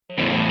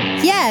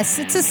Yes,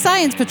 it's a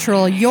Science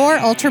Patrol, your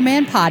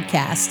Ultraman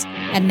podcast.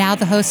 And now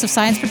the hosts of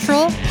Science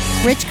Patrol,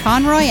 Rich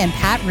Conroy and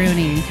Pat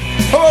Rooney.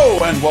 Hello,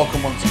 and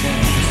welcome once again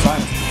to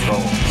Science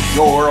Patrol,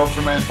 your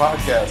Ultraman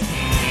podcast.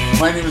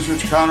 My name is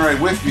Rich Conroy.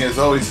 With me, as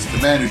always, is the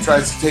man who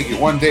tries to take it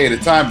one day at a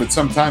time, but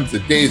sometimes the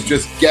days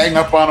just gang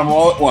up on him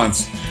all at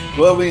once.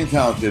 Lovely and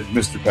talented,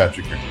 Mr.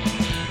 Patrick Rooney.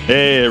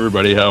 Hey,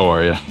 everybody, how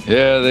are you?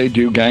 Yeah, they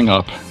do gang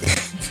up.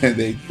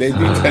 they do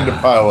tend to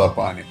pile up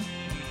on you.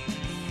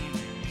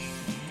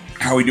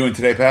 How are we doing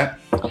today, Pat?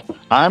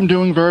 I'm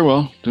doing very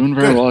well.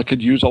 Well. I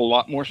could use a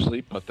lot more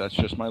sleep, but that's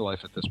just my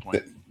life at this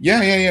point.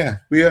 Yeah.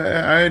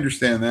 I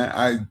understand that.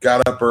 I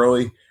got up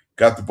early,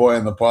 got the boy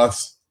on the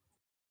bus.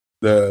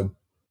 The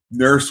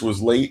nurse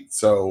was late,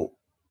 so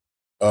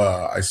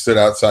I stood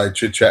outside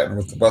chit-chatting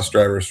with the bus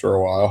drivers for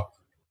a while.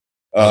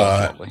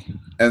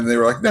 And they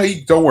were like, no,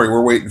 don't worry,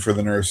 we're waiting for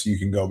the nurse. You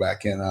can go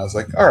back in. I was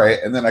like, all right.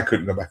 And then I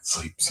couldn't go back to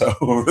sleep. So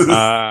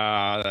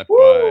that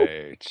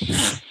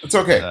bites. It's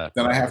okay.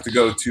 Then I have to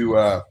go to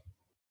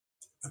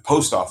the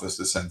post office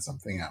to send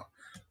something out.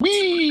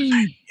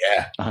 Whee!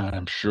 Yeah.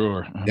 I'm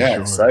sure.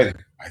 Exciting.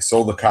 I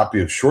sold a copy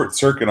of Short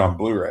Circuit on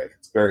Blu-ray.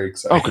 It's very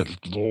exciting. Oh,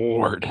 good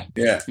Lord.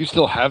 Yeah. You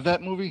still have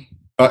that movie?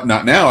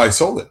 Not now. I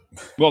sold it.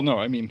 Well, no,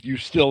 I mean, you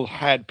still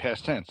had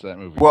past tense that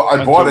movie. Well,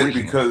 I bought it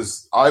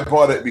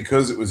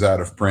because it was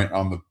out of print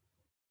on the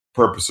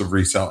purpose of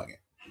reselling it.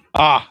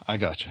 I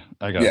got you.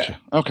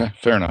 Okay,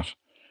 fair enough.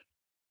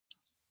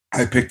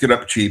 I picked it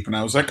up cheap, and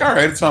I was like, all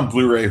right, it's on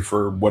Blu-ray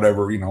for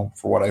whatever,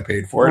 for what I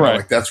paid for it. Right. I'm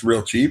like, that's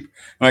real cheap.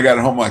 And I got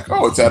it home like,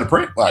 oh, it's out of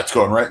print. Well, it's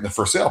going right in the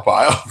for sale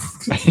pile.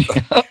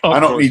 I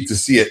don't need to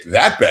see it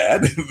that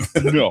bad.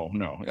 No.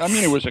 I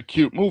mean, it was a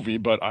cute movie,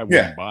 but I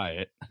wouldn't buy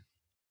it.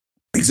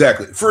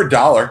 Exactly. For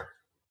 $1.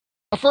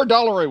 For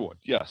 $1, I would.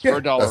 Yes, yeah,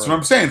 for $1. That's what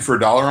I'm saying. For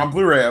 $1 on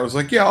Blu-ray, I was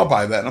like, yeah, I'll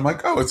buy that. And I'm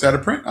like, oh, it's out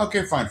of print?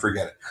 Okay, fine,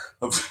 forget it.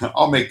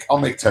 I'll make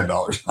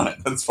 $10 on it.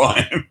 That's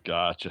fine.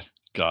 Gotcha.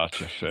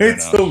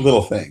 It's the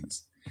little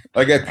things.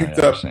 Like I picked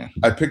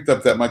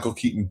up that Michael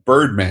Keaton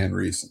Birdman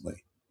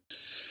recently.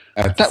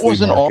 That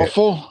wasn't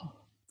awful.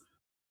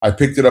 I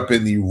picked it up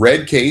in the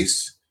red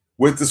case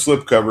with the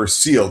slipcover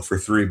sealed for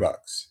 $3.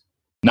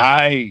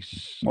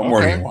 Nice. What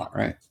more do you want,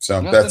 right?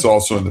 So that's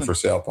also in the for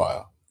sale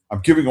pile.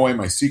 I'm giving away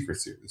my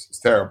secrets here. This is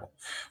terrible.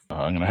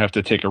 I'm going to have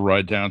to take a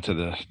ride down to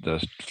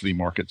the flea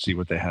market, see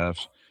what they have.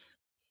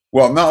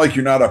 Well, not like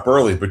you're not up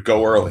early, but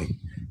go early.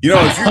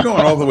 If you're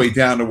going all the way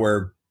down to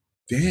where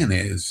Dan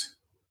is,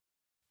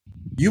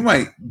 you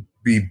might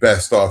be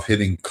best off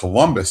hitting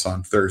Columbus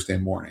on Thursday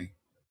morning.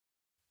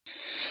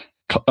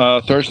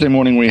 Thursday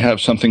morning, we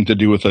have something to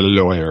do with a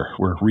lawyer.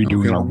 We're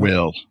redoing our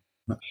will.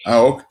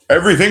 Oh,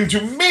 everything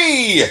to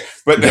me!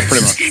 But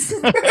pretty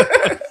much.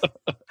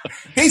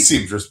 He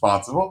seems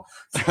responsible.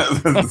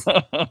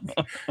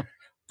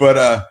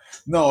 But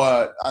no,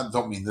 I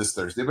don't mean this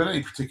Thursday, but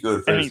any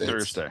particular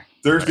Thursday.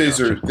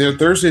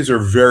 Thursdays are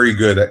very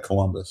good at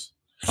Columbus.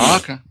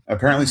 Okay.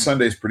 Apparently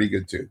Sunday's pretty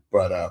good too,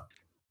 but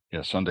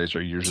yeah, Sundays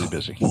are usually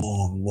busy.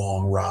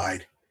 Long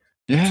ride.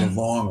 Yeah, it's a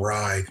long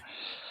ride.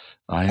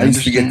 I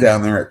used to get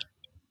down there at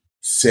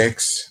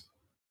 6,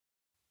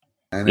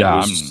 and it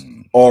was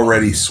I'm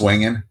already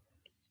swinging.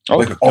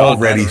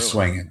 Really?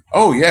 Swinging.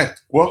 Oh yeah.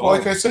 Well,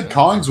 like I said,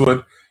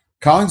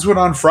 Collingswood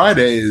on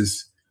Friday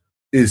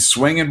is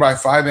swinging by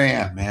 5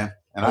 a.m. man,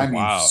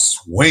 and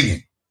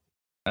swinging.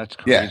 That's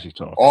crazy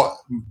talk.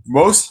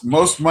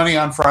 Most money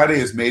on Friday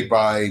is made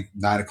by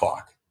 9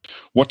 o'clock.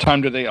 What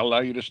time do they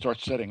allow you to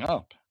start setting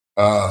up?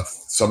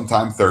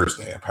 Sometime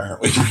Thursday,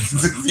 apparently.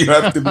 You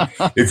have to be,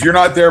 if you're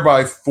not there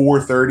by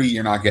 4:30,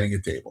 you're not getting a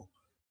table.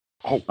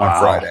 On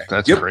Friday.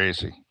 That's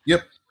crazy.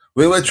 Yep.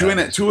 They let you in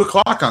at 2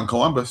 o'clock on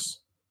Columbus.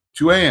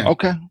 2 a.m.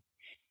 Okay.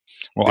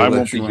 Well, I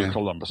won't be in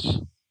Columbus.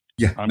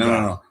 Yeah.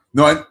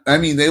 No. I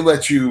mean, they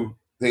let you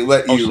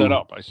set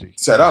up. I see.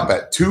 Set up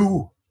at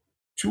 2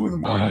 in the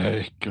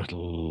morning. Good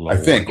Lord. I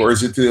think, or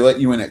is it they let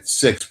you in at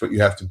 6, but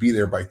you have to be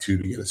there by 2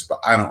 to get a spot?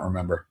 I don't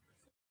remember.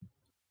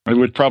 It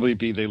would probably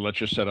be they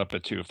let you set up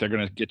at 2. If they're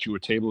going to get you a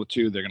table at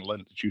 2, they're going to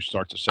let you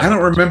start to set up. I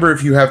don't remember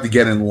if you have to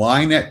get in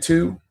line at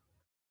 2,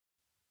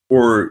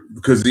 or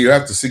because you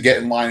have to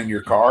get in line in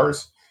your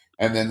cars,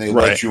 and then they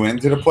let you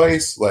into the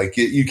place. Like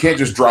you can't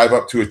just drive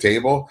up to a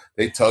table.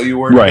 They tell you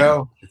where to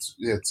go.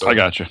 I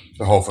got you.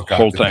 The whole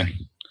thing.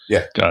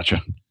 Yeah,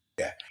 gotcha.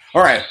 Yeah.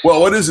 All right.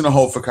 Well, what isn't a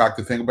whole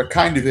fakakta thing, but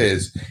kind of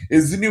is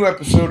the new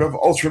episode of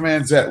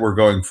Ultraman Z we're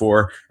going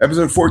for.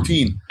 Episode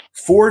 14,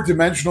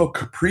 4-Dimensional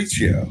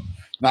Capriccio,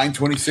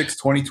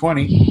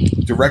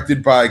 9/26/2020,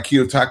 directed by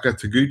Kiyotaka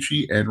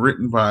Taguchi and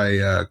written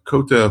by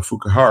Kota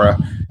Fukuhara.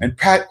 And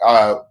Pat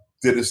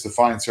did us the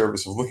fine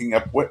service of looking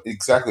up what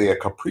exactly a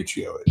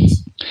capriccio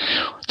is.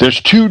 There's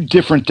 2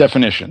 different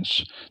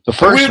definitions. The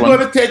first one... We're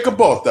going to take a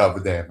both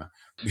of them.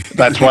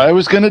 That's what I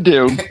was going to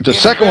do. The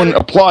second one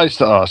applies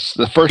to us.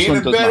 The first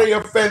one does not. In a very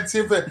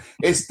offensive,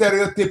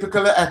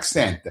 stereotypical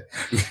accent.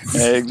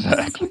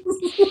 Exactly.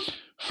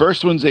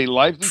 First one's a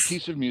lively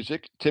piece of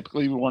music,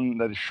 typically one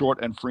that is short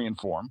and free in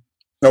form.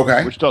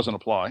 Okay. Which doesn't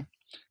apply.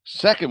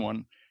 Second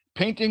one,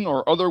 painting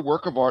or other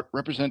work of art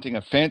representing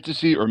a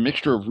fantasy or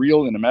mixture of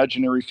real and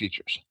imaginary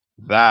features.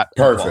 That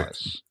Perfect.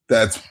 applies.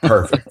 That's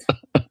perfect.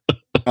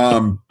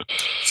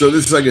 So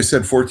this is, like I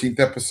said, 14th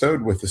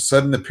episode with the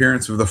sudden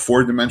appearance of the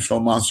four-dimensional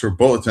monster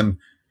Bulletin.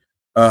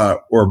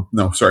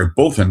 Bolton.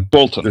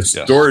 Bolton. The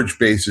storage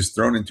base is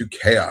thrown into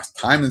chaos.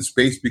 Time and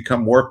space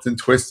become warped and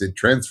twisted,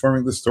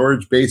 transforming the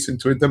storage base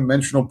into a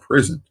dimensional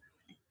prison.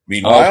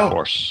 Meanwhile, of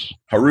course,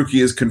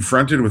 Haruki is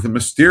confronted with a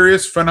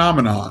mysterious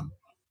phenomenon.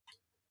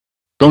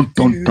 Dun,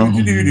 dun, dun.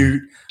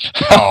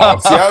 Oh,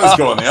 see, I was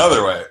going the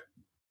other way.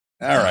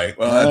 All right,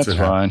 well, that's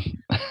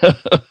fine.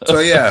 So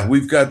yeah,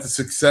 we've got the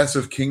success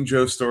of King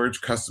Joe Storage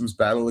Customs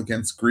battle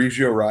against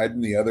Grigio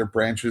Raiden. The other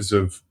branches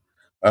of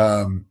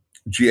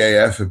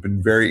GAF have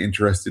been very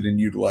interested in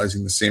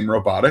utilizing the same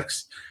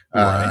robotics.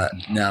 Right.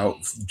 Now,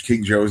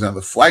 King Joe is now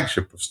the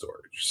flagship of storage.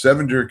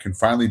 Sevenger can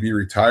finally be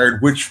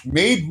retired, which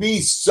made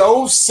me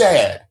so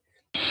sad.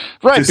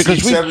 Right,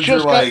 because we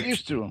just got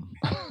used to him.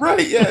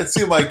 Right, yeah. It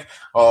seemed like,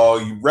 oh,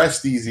 you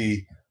rest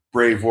easy,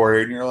 Brave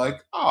Warrior. And you're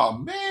like, oh,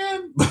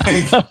 man.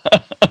 Like,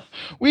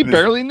 we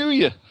barely knew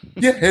you.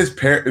 Yeah, his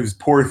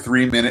poor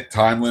 3-minute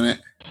time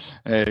limit.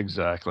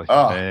 Exactly.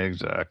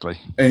 Exactly.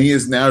 And he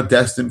is now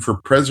destined for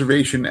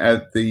preservation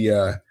at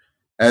a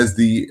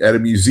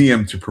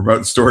museum to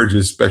promote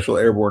Storage's special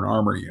airborne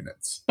armor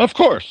units. Of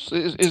course.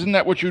 Isn't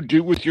that what you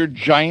do with your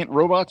giant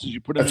robots? Is you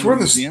put them in a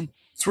museum?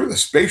 That's where the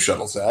space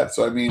shuttle's at.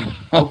 So I mean,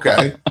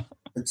 okay.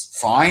 It's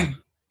fine.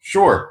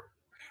 Sure.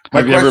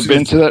 Have you ever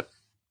been to that?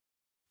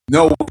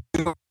 No.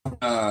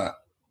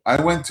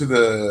 I went to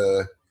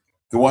the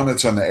one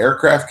that's on the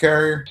aircraft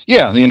carrier.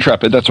 Yeah, the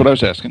Intrepid. That's what I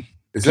was asking.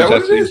 Is that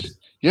what it is?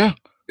 Yeah.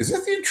 Is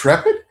that the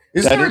Intrepid?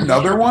 Is there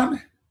another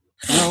one?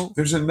 No.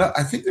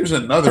 I think there's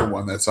another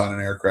one that's on an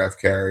aircraft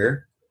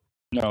carrier.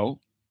 No.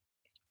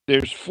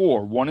 There's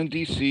 4. One in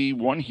D.C.,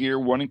 one here,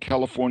 one in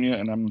California,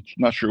 and I'm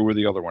not sure where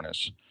the other one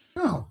is.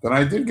 No, then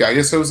I did. I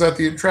guess I was at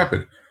the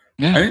Intrepid.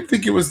 Yeah. I didn't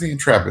think it was the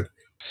Intrepid.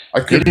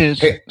 It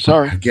is. Hey,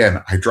 sorry.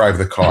 Again, I drive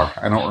the car.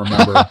 I don't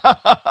remember.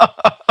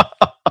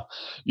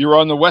 You're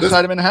on the west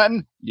side of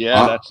Manhattan?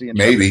 Yeah, that's the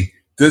Intrepid. Maybe.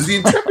 Does the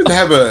Intrepid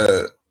have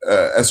a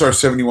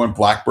SR-71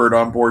 Blackbird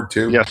on board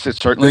too? Yes, it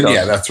certainly does.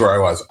 Yeah, that's where I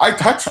was. I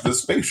touched the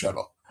space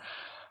shuttle.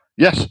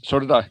 Yes, so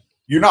did I.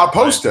 You're not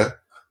supposed to,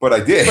 but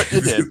I did. But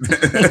you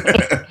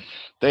did.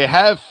 They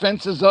have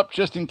fences up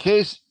just in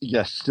case.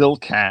 You still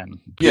can.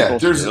 People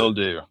still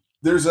do.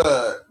 There's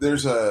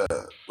a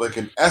like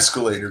an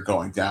escalator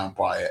going down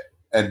by it,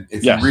 and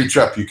if you reach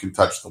up, you can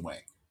touch the wing.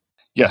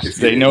 Yes,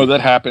 they know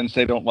that happens.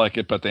 They don't like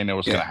it, but they know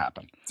it's going to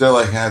happen. They're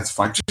like, it's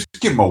fine. Just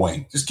give them a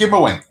wing. Just give them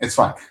a wing. It's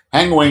fine.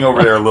 Hang a wing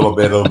over there a little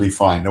bit. It'll be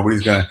fine.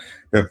 Nobody's going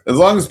to, as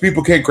long as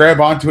people can't grab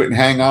onto it and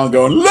hang on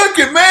going, look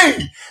at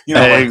me. You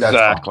know,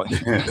 exactly.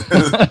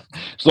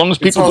 As long as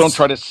people don't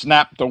try to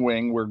snap the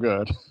wing, we're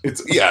good.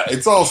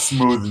 It's all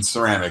smooth and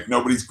ceramic.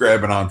 Nobody's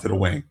grabbing onto the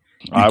wing.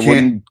 I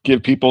wouldn't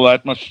give people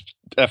that much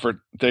effort.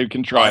 They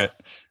can try it.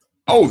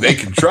 Oh, they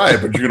can try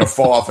it, but you're going to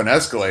fall off an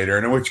escalator,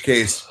 and in which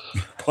case,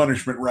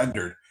 punishment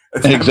rendered.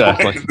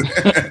 Exactly.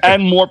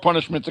 And more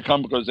punishment to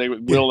come because they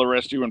will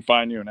arrest you and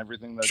fine you and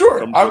everything.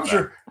 I'm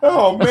sure.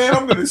 Oh, man,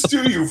 I'm going to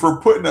sue you for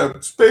putting a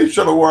space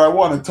shuttle where I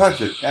want to touch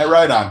it. Yeah,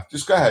 right on.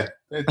 Just go ahead.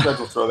 The judge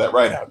will throw that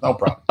right out. No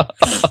problem.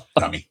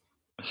 Dummy.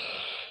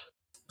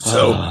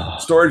 So,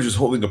 Storage is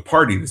holding a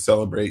party to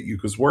celebrate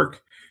Yuka's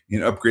work in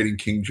upgrading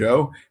King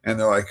Joe. And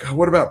they're like,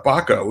 what about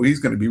Bacco? He's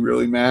going to be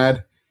really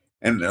mad.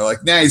 And they're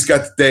like, nah, he's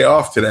got the day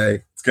off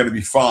today. It's going to be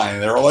fine.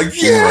 And they're all like,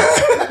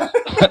 yeah!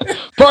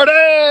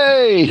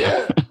 Party!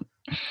 Yeah.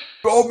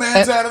 Old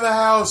man's out of the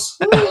house.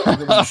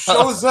 And then he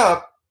shows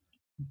up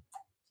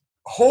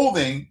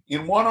holding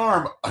in one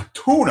arm a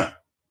tuna.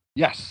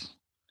 Yes.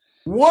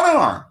 One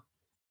arm.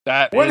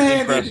 That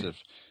is impressive.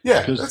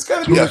 Yeah, that's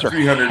got to be a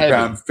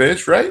 300-pound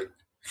fish, right?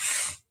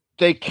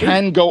 They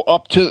can go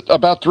up to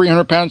about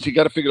 300 pounds. You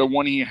got to figure the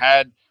one he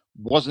had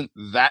wasn't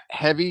that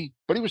heavy,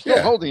 but he was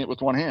still holding it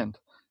with one hand,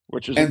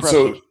 which is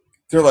impressive. So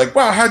they're like,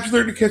 wow, how'd you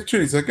learn to catch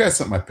tuna? He's like, that's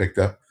something I picked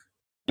up.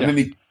 And then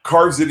he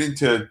carves it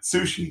into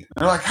sushi. And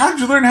they're like, how'd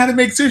you learn how to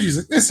make sushi? He's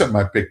like, that's something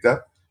I picked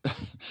up.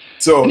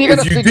 So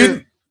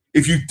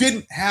if you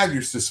didn't have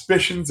your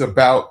suspicions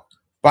about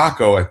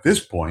Bacco at this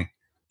point,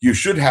 you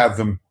should have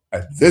them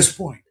at this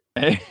point.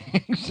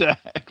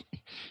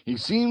 Exactly. He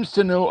seems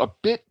to know a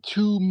bit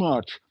too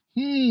much.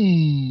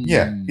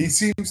 Yeah, he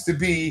seems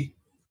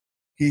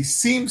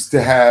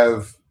to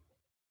have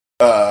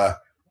a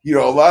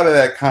lot of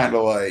that kind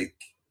of like,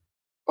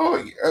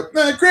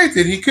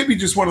 granted, he could be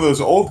just one of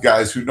those old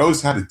guys who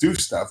knows how to do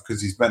stuff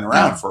because he's been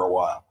around for a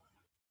while.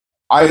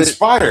 I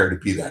aspire to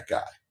be that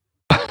guy.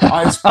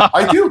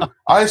 I do.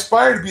 I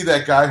aspire to be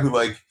that guy who,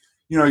 like,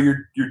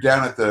 you're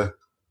down at the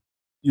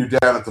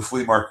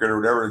flea market or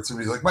whatever, and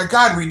somebody's like, "My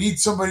God, we need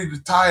somebody to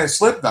tie a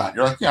slip knot."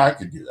 You're like, "Yeah, I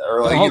can do that."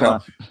 Or like, hold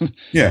on.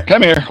 Yeah,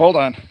 come here, hold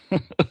on.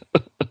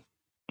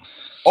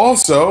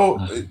 Also,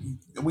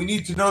 we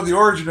need to know the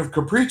origin of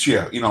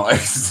Capriccio.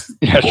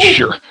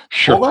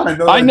 Sure. Hold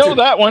on, I know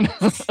that one.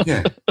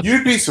 Yeah,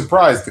 you'd be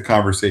surprised the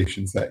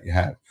conversations that you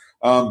have.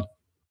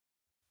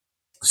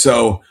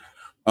 So,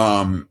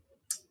 a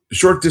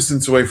short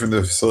distance away from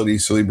the facility,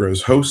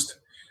 Celebro's host,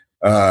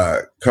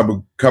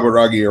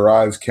 Kaburagi,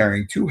 arrives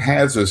carrying 2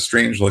 halves of a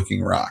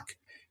strange-looking rock.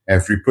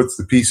 After he puts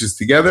the pieces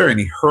together and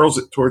he hurls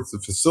it towards the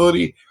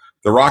facility,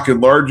 the rock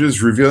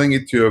enlarges, revealing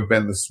it to have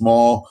been the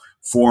small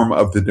form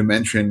of the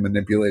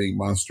dimension-manipulating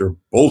monster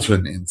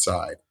Bolton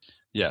inside.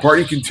 Yes. The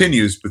party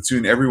continues, but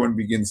soon everyone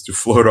begins to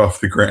float off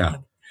the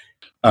ground.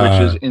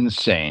 Which is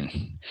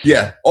insane.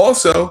 Yeah.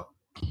 Also,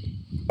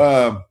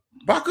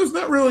 Baku's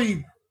not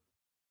really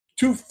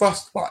too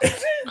fussed by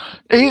it.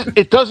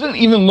 It doesn't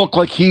even look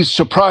like he's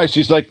surprised.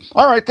 He's like,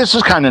 all right, this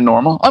is kind of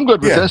normal. I'm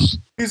good with this.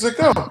 He's like,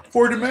 oh,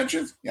 4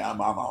 dimensions? Yeah, I'm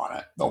on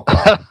it. No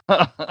problem.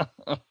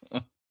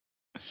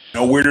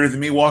 No weirder than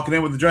me walking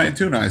in with a giant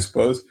tuna, I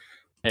suppose.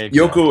 Exactly.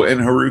 Yoko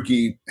and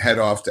Haruki head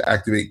off to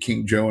activate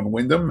King Joe and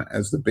Wyndham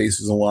as the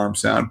base's alarm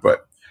sound,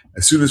 but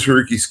as soon as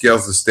Haruki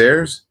scales the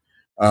stairs,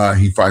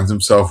 he finds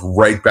himself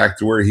right back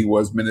to where he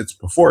was minutes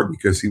before,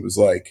 because he was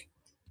like,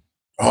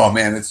 oh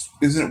man,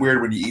 isn't it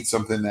weird when you eat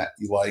something that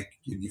you like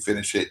and you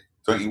finish it?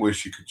 Don't you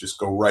wish you could just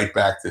go right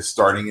back to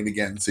starting it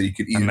again so you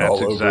could eat it all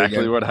over again? That's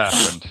exactly what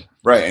happened.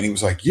 Right. And he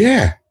was like,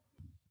 yeah.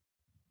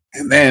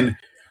 And then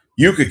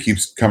Yuka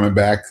keeps coming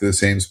back to the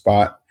same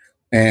spot.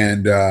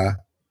 And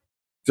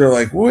they're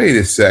like, wait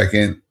a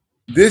second.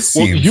 This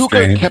seems Yuka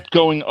strange. kept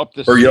going up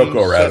the or same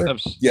Yoko, rather.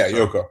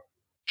 Yoko.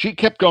 She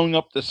kept going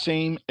up the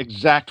same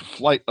exact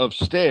flight of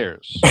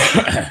stairs.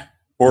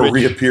 Or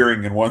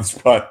reappearing in one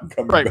spot and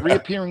coming back.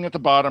 Reappearing at the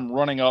bottom,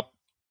 running up,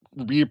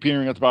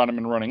 reappearing at the bottom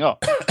and running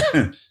up.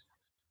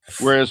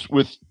 Whereas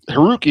with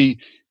Haruki,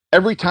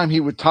 every time he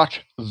would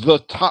touch the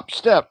top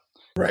step,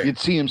 you'd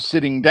see him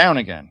sitting down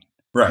again.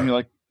 Right. And you're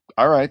like,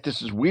 all right,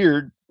 this is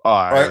weird.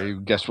 I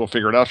guess we'll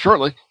figure it out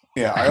shortly.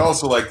 Yeah, I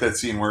also like that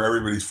scene where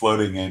everybody's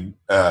floating and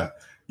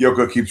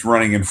Yoko keeps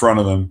running in front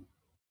of them.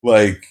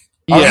 Like,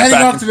 I'm heading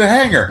off to the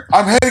hangar.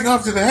 I'm heading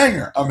off to the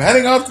hangar. I'm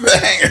heading off to the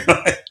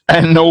hangar.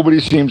 And nobody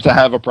seems to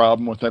have a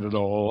problem with it at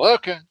all.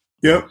 Okay.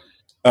 Yep.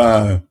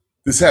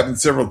 This happened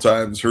several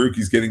times.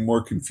 Haruki's getting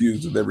more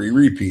confused with every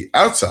repeat.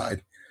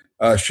 Outside,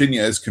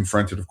 Shinya is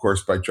confronted, of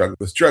course, by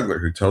Juggler's Juggler,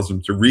 who tells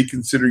him to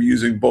reconsider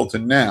using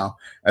Bolton now,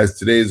 as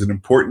today is an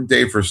important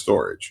day for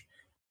storage.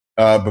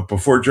 But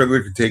before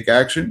Juggler can take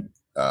action,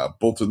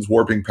 Bolton's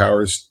warping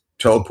powers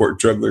teleport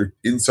Juggler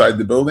inside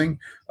the building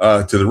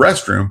to the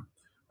restroom,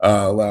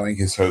 allowing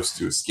his host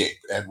to escape.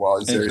 And while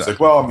he's there, he's like,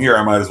 well, I'm here.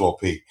 I might as well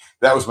pee.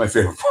 That was my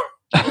favorite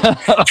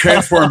part.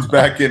 Transforms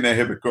back into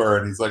Hibikura,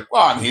 and he's like,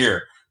 well, I'm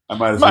here. I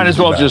might as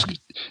well just.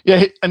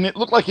 Yeah, and it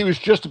looked like he was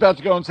just about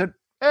to go and said,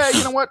 hey,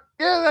 you know what?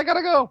 Yeah, I got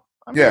to go.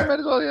 I'm here. Might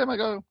as well. Yeah, I might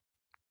go.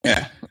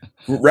 Yeah.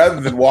 Rather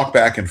than walk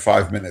back in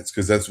 5 minutes,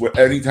 because that's what,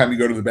 anytime you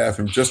go to the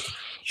bathroom, just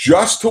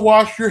to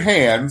wash your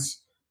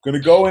hands, going to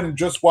go in and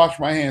just wash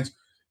my hands.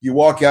 You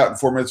walk out in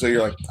 4 minutes later,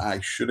 you're like, I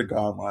should have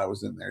gone when I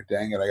was in there.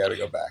 Dang it, I got to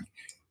go back.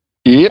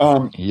 Yep.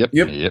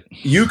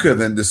 Yuka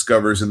then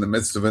discovers in the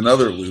midst of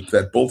another loop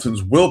that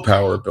Bolton's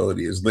willpower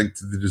ability is linked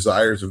to the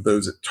desires of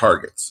those it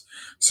targets.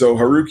 So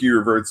Haruki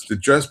reverts to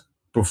just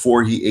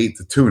before he ate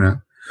the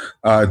tuna,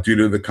 due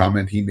to the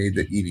comment he made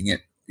that eating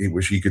it, he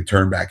wished he could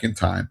turn back in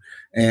time.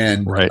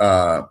 And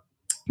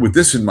with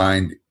this in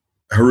mind,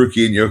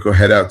 Haruki and Yoko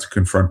head out to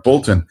confront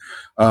Bolton,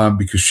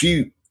 because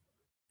she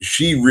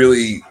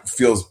really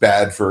feels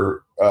bad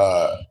for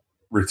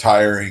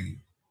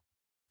retiring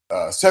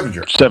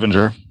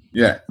Sevenger.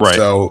 Yeah. Right.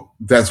 So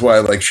that's why,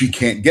 like, she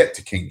can't get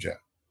to King Joe.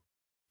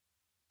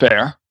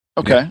 Fair.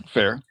 Okay. Yeah.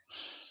 Fair.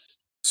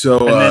 So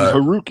and then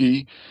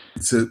Haruki,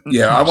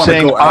 I want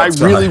to go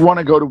outside. I really want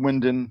to go to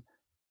Winden.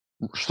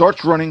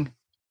 Starts running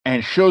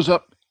and shows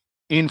up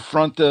in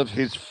front of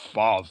his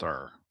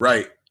father.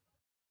 Right.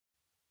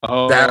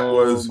 Oh, that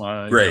was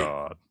great.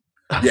 God.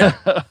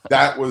 Yeah,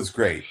 that was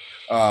great.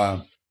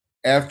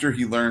 After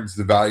he learns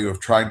the value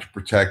of trying to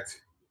protect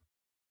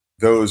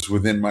those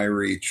within my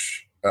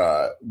reach,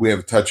 we have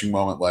a touching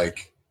moment,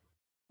 like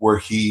where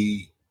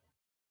he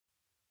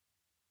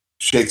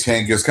shakes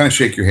hand, goes, "Can I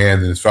shake your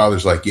hand?" And his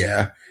father's like,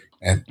 "Yeah,"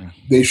 and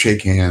they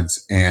shake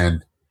hands,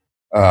 and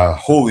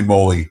holy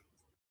moly!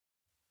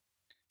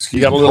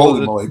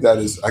 Holy moly! That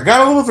is, I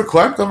got a little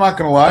verklempt. I'm not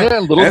gonna lie. Yeah,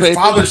 a little bit.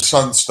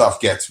 Father-son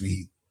stuff gets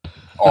me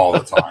all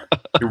the time.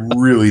 It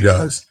really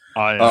does.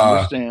 I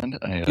understand.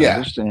 I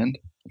understand.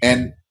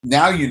 And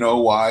now you know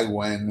why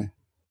when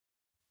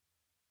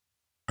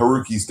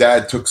Haruki's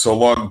dad took so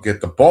long to get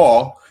the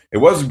ball, it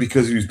wasn't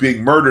because he was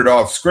being murdered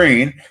off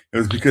screen. It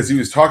was because he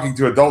was talking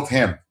to adult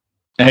him.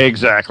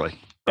 Exactly.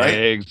 Right?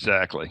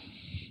 Exactly.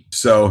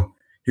 So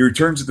he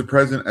returns to the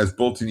present as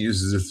Bolton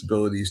uses its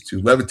abilities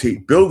to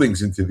levitate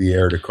buildings into the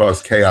air to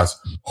cause chaos.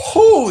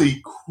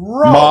 Holy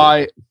crap!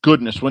 My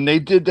goodness. When they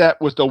did that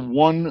with the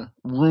one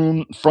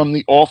room from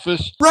the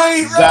office,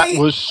 that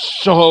was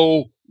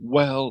so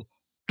well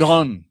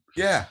done.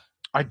 Yeah.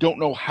 I don't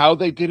know how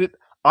they did it.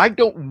 I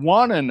don't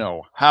want to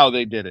know how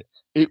they did it.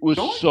 It was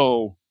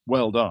so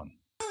well done.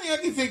 The only thing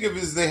I can think of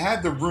is they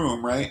had the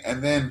room, right?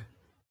 And then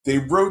they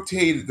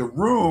rotated. The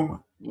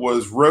room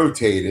was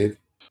rotated.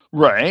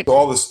 Right. So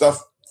all the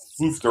stuff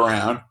floofed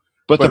around.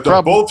 But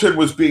the Bolton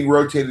was being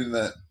rotated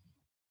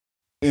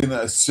in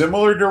a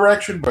similar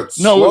direction, but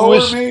slower,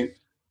 maybe?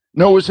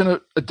 No, it was in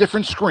a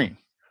different screen.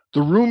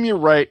 The room, you're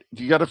right.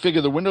 You got to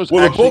figure the Windows.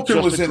 Well, actually the Bolton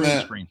just was a in green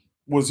the screen.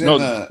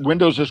 The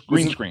Windows is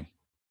green screen.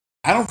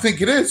 I don't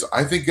think it is.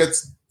 I think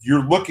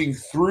you're looking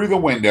through the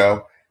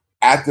window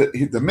at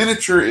the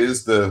miniature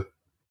is the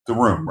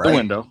room, right? The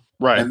window,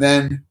 right? And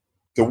then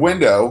the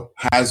window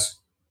has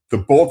the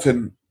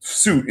Bolton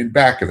suit in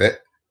back of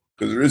it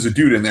because there is a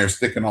dude in there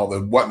sticking all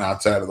the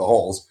whatnots out of the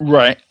holes.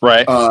 Right.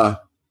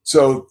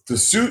 So the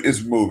suit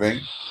is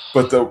moving,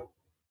 but the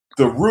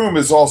room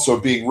is also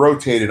being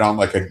rotated on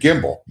like a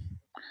gimbal.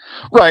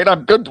 Right,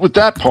 I'm good with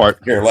that part.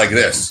 Here, like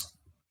this.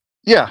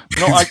 Yeah,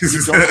 no,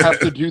 you don't have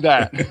to do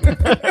that.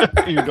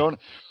 You don't.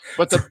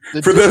 But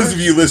for those of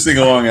you listening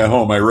along at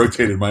home, I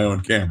rotated my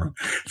own camera.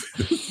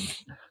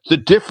 The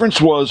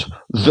difference was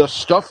the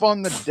stuff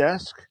on the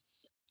desk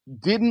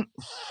didn't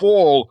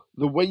fall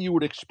the way you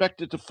would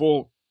expect it to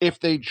fall if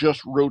they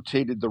just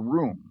rotated the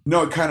room.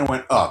 No, it kind of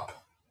went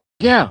up.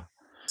 Yeah.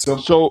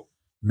 So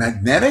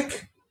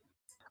magnetic?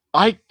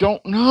 I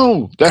don't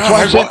know. That's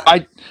why I'm saying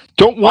I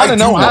don't want to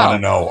know how.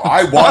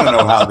 I want to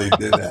know how they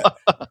did that.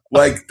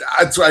 Like,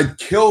 that's why I'd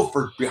kill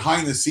for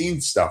behind the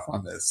scenes stuff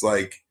on this.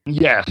 Like,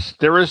 yes,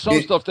 there is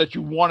some stuff that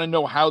you want to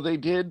know how they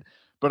did,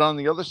 but on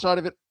the other side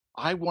of it,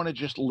 I want to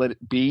just let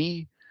it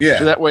be. Yeah.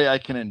 So that way I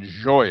can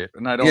enjoy it.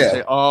 And I don't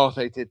say, oh,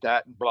 they did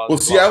that and blah, well, blah,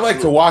 see, I like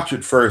to watch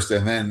it first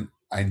and then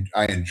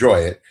I enjoy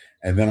it.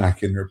 And then I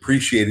can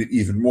appreciate it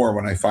even more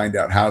when I find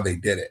out how they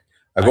did it.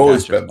 I've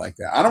always been like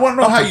that. I don't want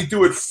to know how you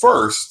do it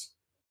first.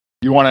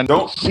 You want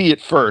to see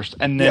it first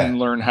and then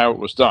learn how it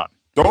was done.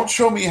 Don't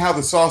show me how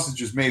the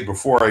sausage is made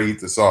before I eat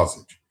the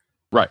sausage.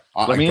 Right.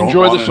 Let me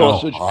enjoy the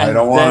sausage. I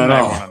don't want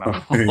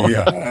to know.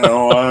 Yeah, I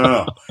don't want to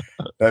know.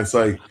 That's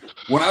like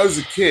when I was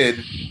a kid,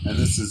 and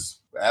this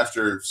is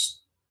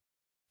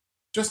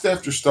just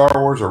after Star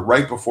Wars or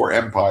right before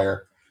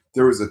Empire,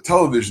 there was a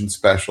television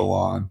special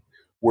on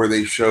where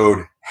they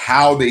showed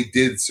how they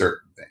did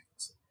certain things.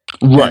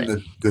 Right.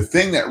 And the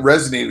thing that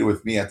resonated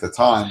with me at the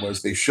time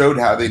was they showed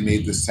how they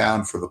made the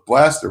sound for the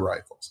blaster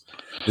rifles.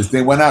 Is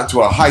they went out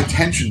to a high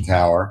tension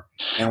tower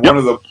and one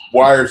of the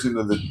wires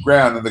into the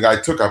ground, and the guy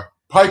took a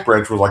pipe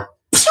wrench, was like,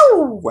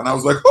 pew! And I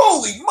was like,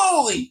 holy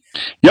moly!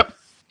 Yep.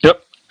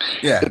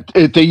 Yeah.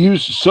 They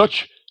use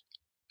such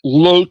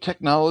low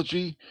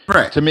technology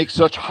to make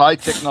such high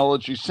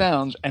technology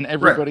sounds, and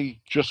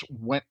everybody just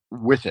went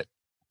with it.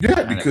 Yeah,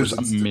 and because it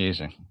was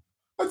amazing.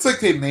 That's like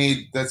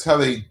that's how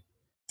they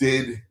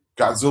did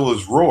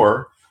Godzilla's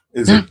roar,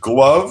 is a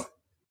glove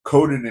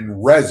coated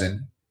in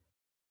resin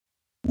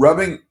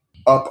rubbing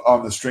up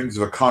on the strings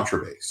of a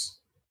contrabass.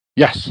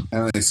 Yes.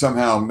 And they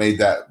somehow made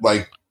that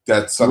like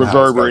that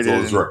somehow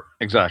reverberated.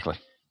 Exactly.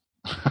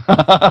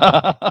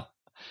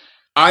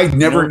 I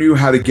never knew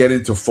how to get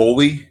into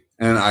Foley,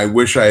 and I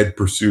wish I had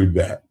pursued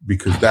that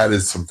because that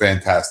is some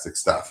fantastic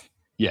stuff.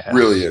 Yeah.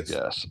 Really is.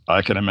 Yes.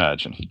 I can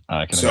imagine.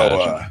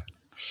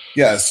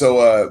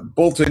 So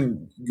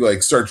Bolton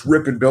like starts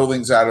ripping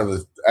buildings out of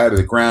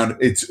the ground.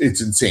 It's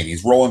insane.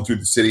 He's rolling through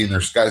the city, and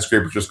there's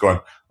skyscrapers just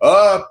going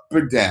up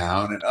and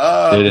down and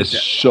up. It is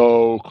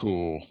so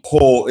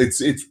cool.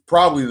 It's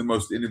probably the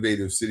most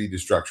innovative city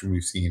destruction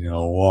we've seen in a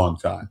long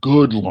time.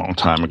 Good long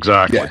time,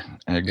 exactly.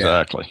 Yeah.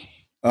 Exactly.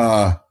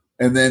 Yeah.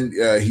 And then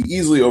he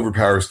easily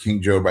overpowers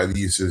King Joe by the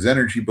use of his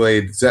energy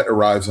blade. Zet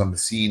arrives on the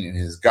scene in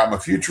his Gamma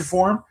Future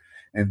form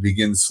and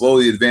begins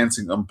slowly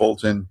advancing on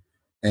Bolton.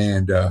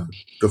 And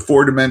the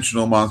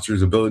four-dimensional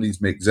monster's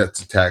abilities make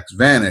Zet's attacks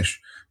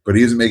vanish, but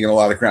he isn't making a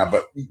lot of ground.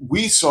 But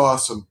we saw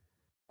some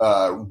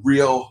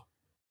real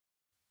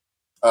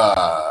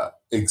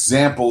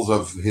examples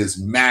of his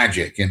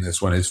magic in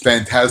this one, his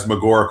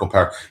phantasmagorical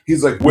power.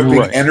 He's like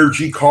whipping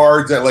energy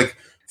cards at like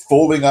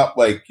folding up,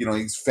 like, you know,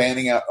 he's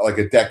fanning out like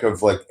a deck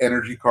of like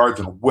energy cards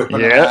and whipping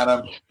them at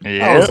him.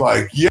 Yep. I was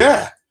like,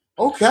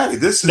 okay,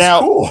 this is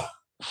cool.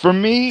 For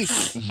me,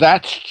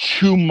 that's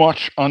too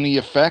much on the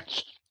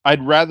effects.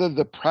 I'd rather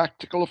the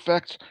practical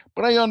effects,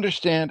 but I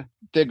understand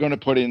they're going to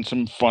put in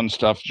some fun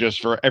stuff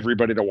just for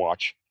everybody to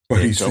watch.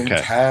 But he's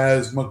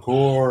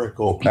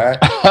phantasmagorical, Pat.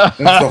 That's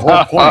the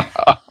whole point.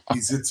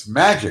 It's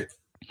magic.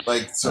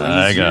 Like, so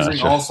he's using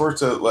all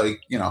sorts of,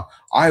 like, you know,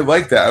 I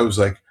like that. I was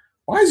like,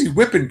 why is he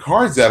whipping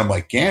cards at him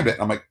like Gambit?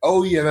 And I'm like,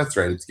 oh, yeah, that's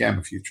right. It's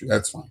Gamma Future.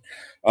 That's fine.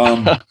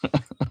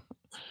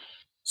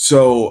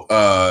 So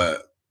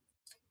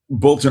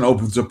Bolton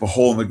opens up a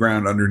hole in the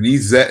ground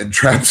underneath Zet and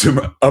traps him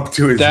up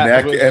to his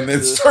neck and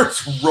then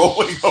starts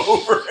rolling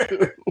over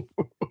it.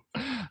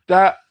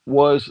 That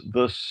was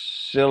the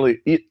silly.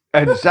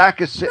 And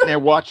Zach is sitting there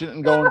watching it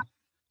and going,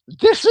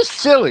 this is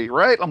silly,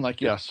 right? I'm like,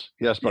 yes,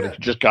 buddy. Yeah.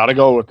 Just got to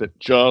go with it.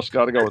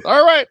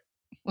 All right.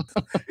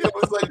 It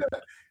was like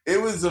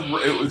it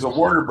was a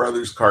Warner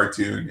Brothers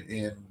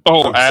cartoon.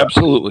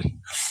 Absolutely.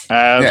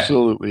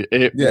 Absolutely.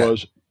 Yeah. It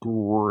was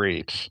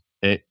great.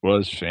 It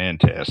was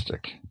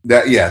fantastic.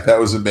 That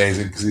was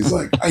amazing because he's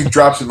like, he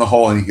drops in the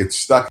hole and he gets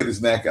stuck in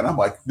his neck, and I'm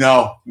like,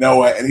 no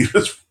way, and he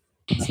just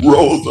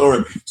rolls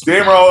over.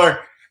 Steamroller,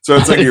 So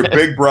it's like your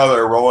big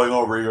brother rolling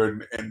over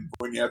you and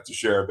when you have to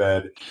share a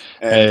bed.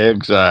 And,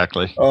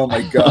 exactly. Oh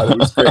my God, it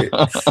was great.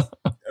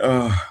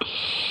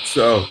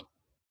 So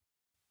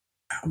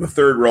on the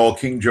third roll,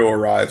 King Joe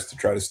arrives to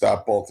try to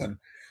stop Bolton,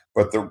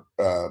 but the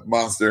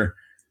monster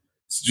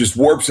just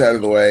warps out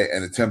of the way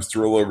and attempts to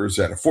roll over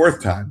Zed a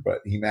fourth time, but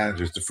he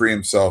manages to free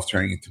himself,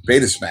 turning into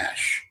Beta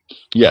Smash.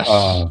 Yes,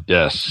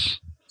 yes.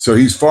 So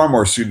he's far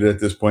more suited at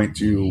this point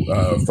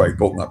to fight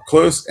Bolton up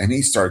close, and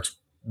he starts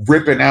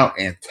ripping out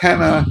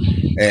antenna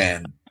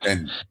and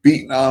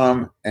beating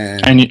on him,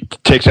 and he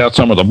takes out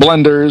some of the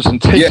blenders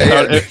and takes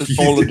out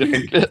all the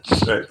different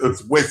bits. Right,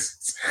 those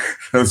whisks,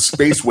 those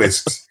space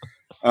whisks.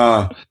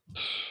 So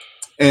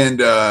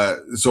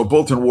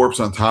Bolton warps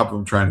on top of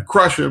him, trying to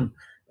crush him.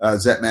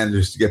 Zet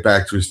manages to get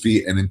back to his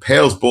feet and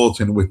impales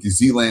Bolton with the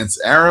Z-Lance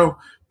arrow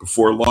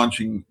before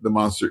launching the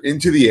monster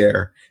into the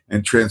air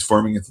and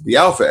transforming into the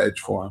Alpha Edge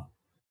form.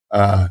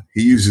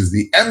 He uses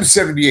the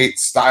M78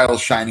 style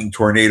Shining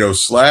Tornado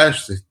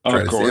Slash to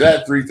try to say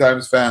that 3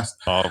 times fast.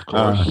 Of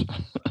course.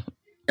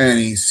 And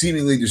he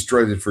seemingly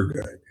destroys it for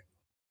good.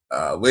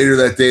 Later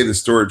that day, the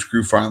storage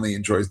crew finally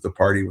enjoys the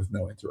party with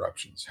no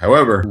interruptions.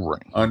 However,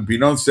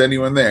 unbeknownst to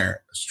anyone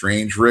there, a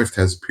strange rift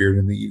has appeared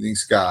in the evening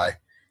sky,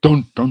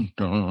 dun, dun,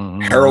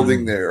 dun.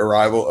 heralding the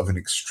arrival of an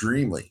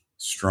extremely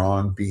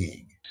strong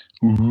being.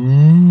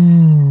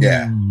 Ooh.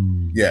 Yeah.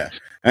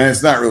 And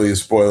it's not really a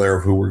spoiler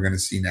of who we're going to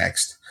see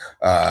next.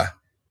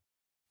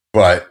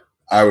 But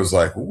I was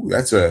like, ooh,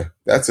 that's a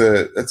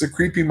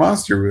creepy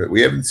monster.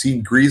 We haven't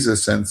seen Griza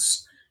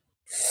since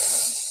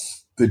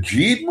the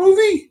Jeed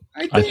movie,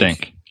 I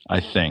think.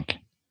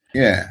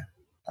 Yeah.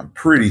 I'm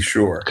pretty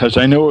sure. Because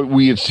I know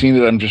we have seen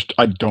it.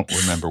 I don't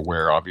remember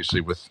where, obviously,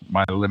 with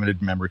my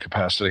limited memory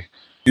capacity.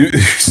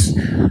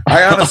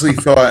 I honestly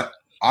thought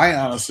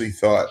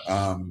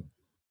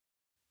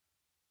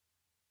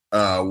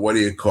what do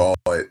you call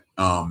it?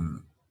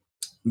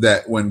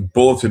 That when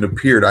Bulletin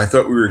appeared, I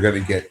thought we were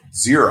going to get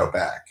Zero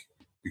back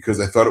because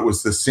I thought it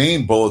was the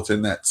same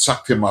Bulletin that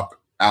sucked him up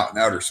out in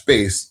outer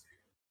space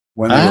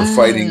when they were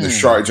fighting the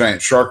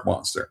giant shark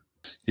monster.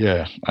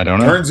 Yeah, I don't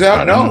know. Turns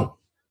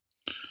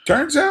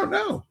out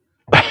no.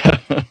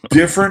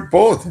 Different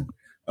Bulletin.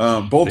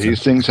 Bulletin.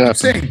 These things happen. I'm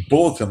saying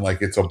Bulletin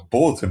like it's a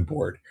bulletin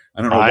board.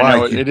 I don't know why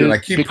I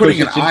keep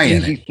putting an I in it.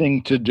 It's an easy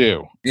thing to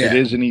do. Yeah. It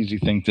is an easy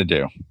thing to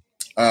do.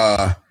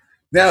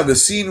 Now, the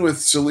scene with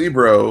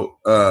Cerebro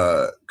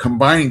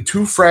combining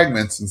 2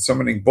 fragments and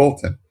summoning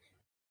Bolton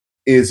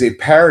is a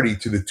parody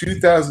to the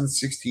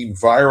 2016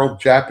 viral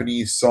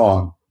Japanese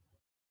song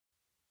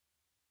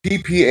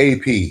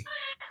PPAP,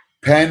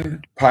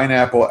 Pen,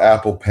 Pineapple,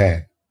 Apple,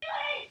 Pen.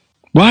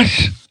 What?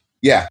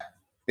 Yeah,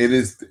 it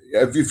is.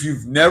 If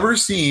you've never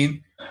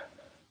seen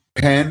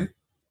Pen,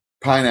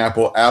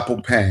 Pineapple,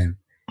 Apple, Pen,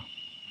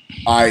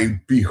 I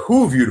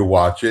behoove you to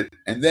watch it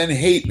and then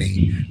hate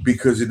me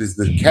because it is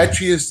the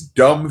catchiest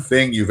dumb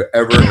thing you've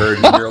ever heard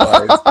in your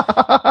life.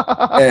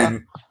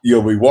 And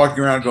you'll be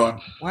walking around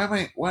going, why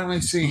am I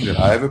singing that?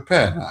 I have a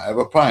pen. I have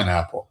a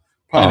pineapple.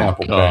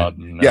 Pineapple pen.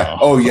 No. Yeah.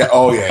 Oh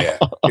yeah.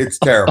 It's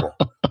terrible.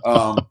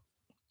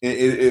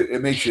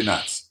 It makes you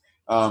nuts.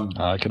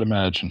 I can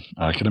imagine.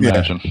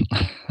 Yeah.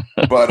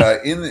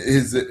 But in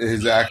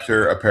his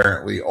actor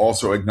apparently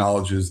also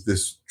acknowledges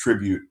this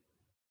tribute.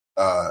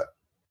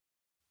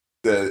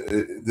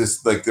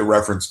 The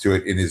reference to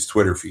it in his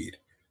Twitter feed.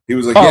 He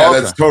was like,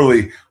 that's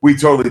totally, we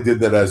totally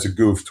did that as a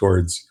goof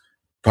towards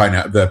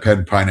the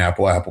Pen,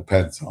 Pineapple, Apple,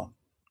 Pen song.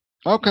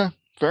 Okay,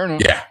 fair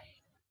enough.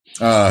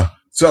 Yeah.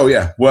 So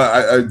yeah, well,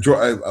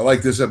 I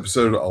like this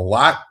episode a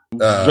lot.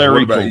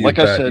 Very cool. Like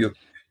I said,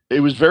 it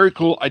was very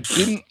cool. I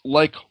didn't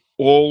like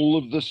all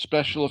of the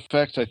special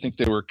effects. I think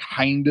they were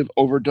kind of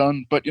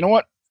overdone, but you know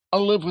what?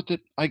 I'll live with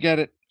it. I get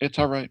it. It's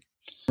all right.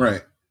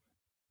 Right.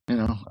 You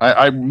know,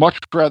 I much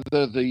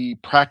rather the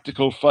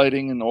practical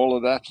fighting and all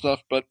of that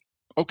stuff, but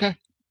okay.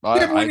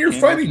 When you're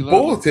fighting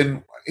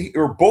Bolton,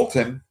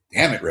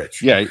 damn it,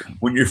 Rich. Yeah.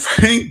 When you're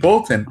fighting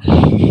Bolton,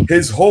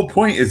 his whole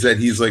point is that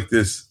he's like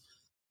this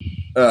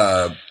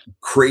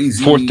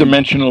crazy 4th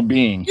dimensional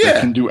being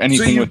that can do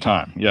anything with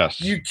time. Yes.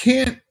 You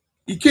can't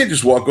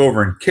just walk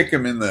over and kick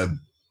him in the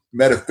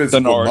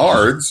metaphysical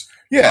nards.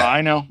 Yeah.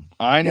 I know.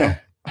 Yeah.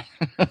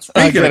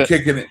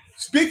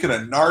 Speaking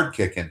of nard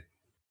kicking.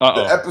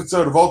 The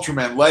episode of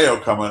Ultraman Leo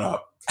coming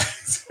up.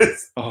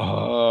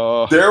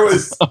 There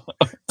was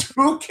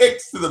 2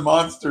 kicks to the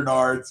monster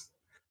nards.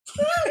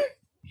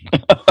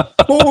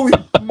 Holy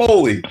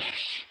moly.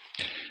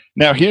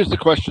 Now, here's the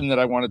question that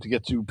I wanted to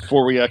get to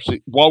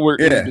while we're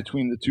in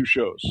between the 2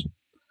 shows.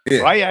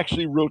 Yeah. I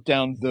actually wrote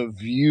down the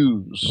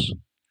views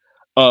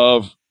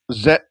of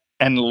Zet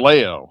and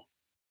Leo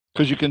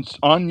because you can,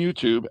 on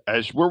YouTube,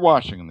 as we're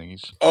watching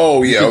these,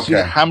 you can see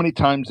how many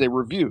times they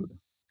were viewed.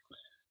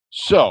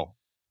 So,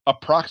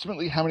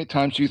 approximately how many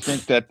times do you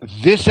think that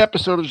this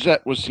episode of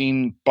Zet was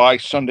seen by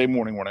Sunday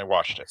morning when I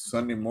watched it?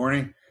 Sunday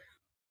morning?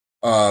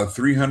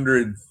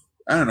 300,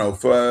 I don't know,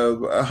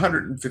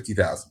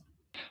 150,000.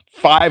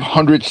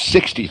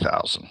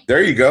 560,000.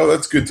 There you go.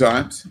 That's good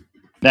times.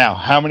 Now,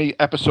 how many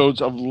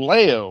episodes of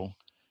Leo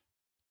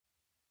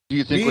Do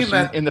you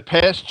think in the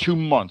past 2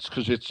 months,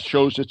 because it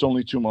shows it's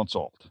only 2 months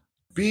old?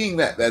 Being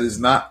that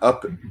is not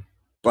up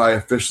by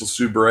official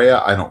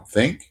Subaraya, I don't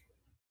think.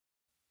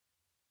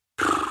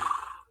 I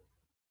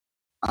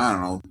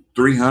don't know,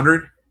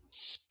 300?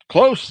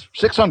 Close,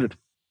 600.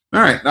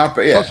 All right, not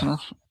bad. Yeah. Close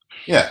enough.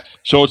 Yeah.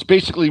 So it's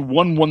basically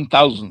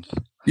 1/1000th.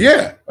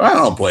 Yeah, I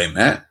don't blame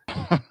that.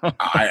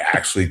 I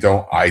actually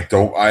don't. I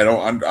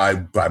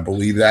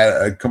believe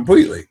that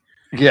completely.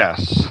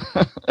 Yes.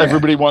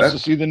 Everybody wants to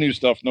see the new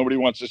stuff. Nobody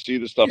wants to see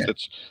the stuff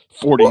that's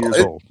 40 years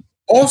old.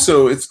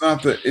 Also, it's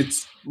not that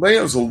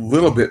Leio's a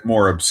little bit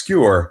more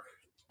obscure.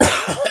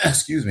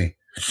 Excuse me,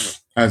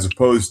 as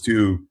opposed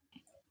to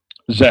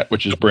Zet,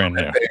 which is brand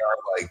new. They are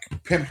like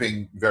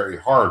pimping very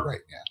hard right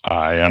now.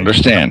 I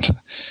understand.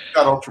 You've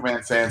got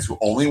Ultraman fans who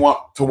only want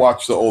to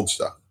watch the old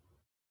stuff.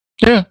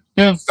 Yeah.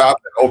 Stop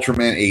at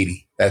Ultraman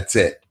 80. That's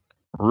it.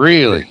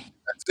 Really?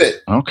 That's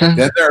it. Okay.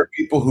 Then there are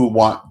people who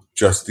want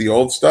just the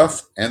old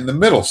stuff and the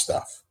middle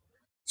stuff.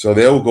 So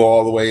they'll go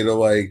all the way to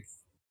like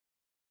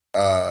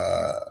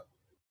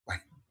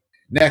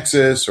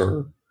Nexus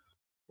or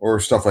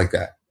stuff like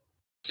that.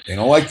 They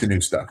don't like the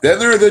new stuff. Then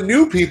there are the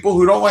new people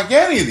who don't like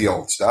any of the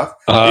old stuff.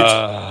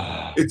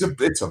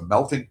 It's a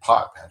melting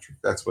pot, Patrick.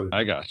 That's what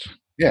I got you.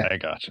 Yeah. I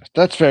got you.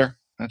 That's fair.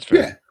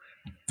 Yeah.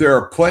 There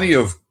are plenty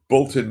of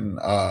Bolton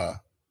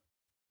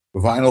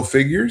vinyl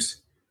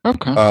figures.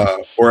 Okay.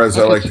 Or as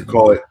I like to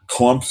call it,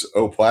 clumps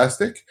o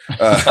plastic.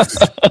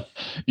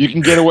 You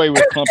can get away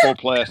with clump o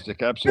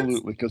plastic,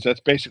 absolutely, because that's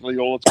basically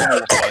all it's going to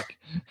look like.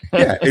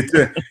 Yeah,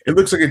 it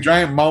looks like a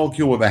giant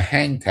molecule with a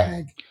hang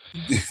tag.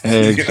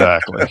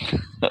 Exactly.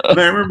 And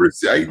I remember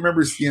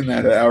seeing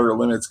that at Outer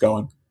Limits,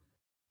 going,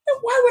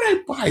 "Why would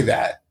I buy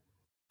that?"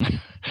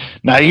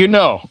 Now you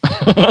know.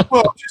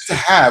 Well, just to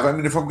have. I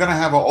mean, if I'm going to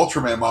have an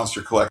Ultraman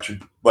monster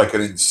collection, like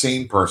an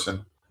insane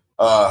person,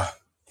 yeah,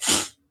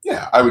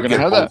 I would get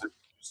that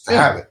just to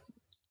have it.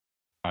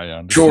 I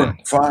understand. Sure,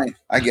 fine,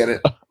 I get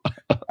it.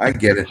 I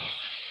get it.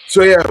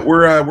 So yeah,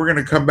 we're going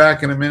to come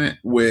back in a minute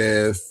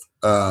with.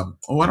 Why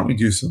don't we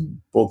do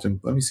some Bolton?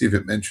 Let me see if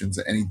it mentions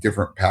any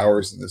different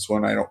powers in this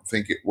one. I don't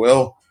think it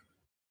will.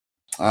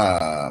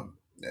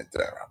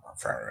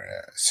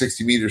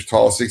 60 meters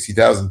tall,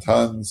 60,000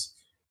 tons.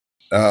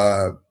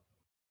 That's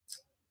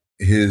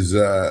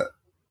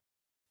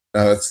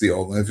the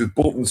old one. If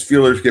Bolton's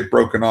feelers get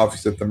broken off,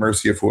 he's at the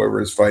mercy of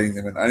whoever is fighting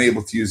them and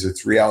unable to use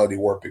its reality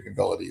warping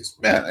abilities.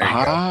 Man, there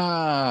you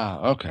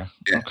go. Okay.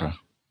 Yeah. Okay.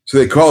 So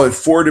they call it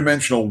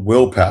 4-dimensional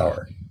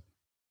willpower.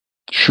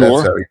 Sure.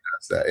 That's how he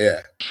does that,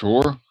 yeah.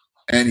 Sure.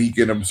 And he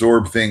can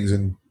absorb things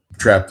and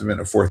trap them in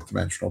a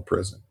 4th-dimensional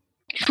prison.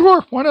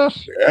 Sure, why not?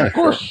 Yeah, of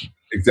course. Sure.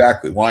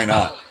 Exactly, why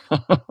not?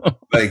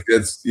 Like,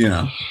 that's,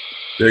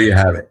 there you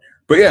have it.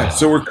 But yeah,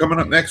 so we're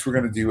coming up next. We're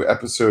going to do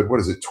episode,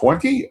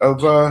 20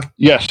 of...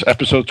 Yes,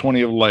 episode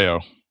 20 of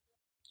Leo.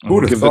 Who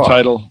would have give thought? The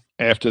title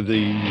after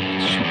the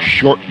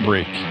short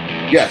break.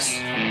 Yes,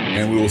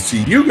 and we will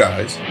see you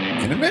guys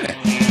in a minute.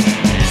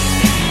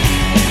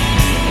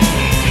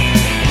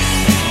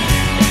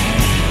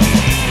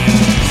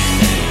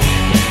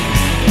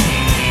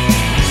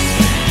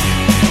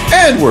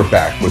 And we're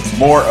back with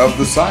more of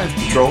the Science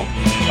Patrol.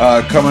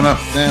 Coming up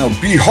now,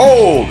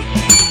 behold!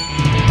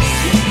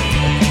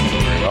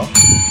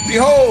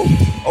 Behold!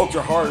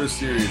 Ultra Harder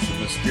Series, The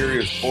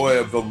Mysterious Boy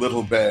of the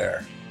Little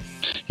Bear.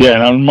 Yeah,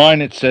 and on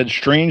mine it said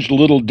Strange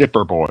Little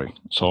Dipper Boy.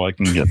 So I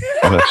can get this.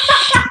 I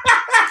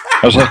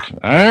was like,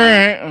 all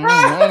right,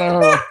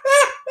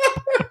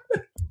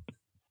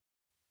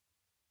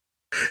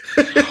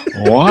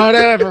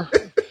 whatever.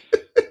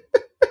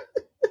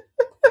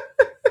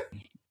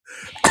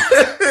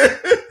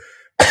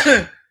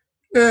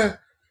 Yeah,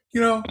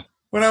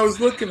 when I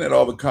was looking at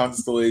all the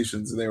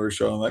constellations and they were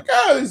showing like,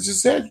 this is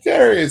just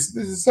Sagittarius,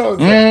 this is so.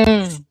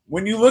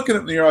 When you look at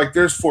them, you're like,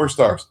 there's 4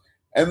 stars,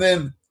 and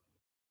then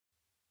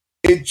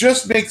it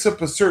just makes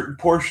up a certain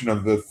portion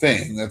of the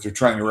thing that they're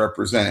trying to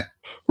represent.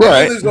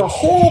 Right. And there's a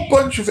whole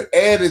bunch of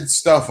added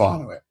stuff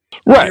onto it.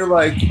 Right. And you're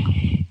like,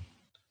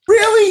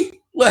 really?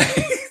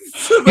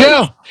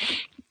 Yeah.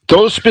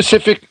 Those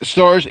specific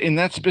stars in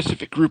that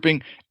specific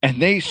grouping,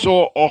 and they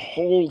saw a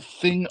whole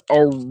thing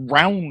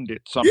around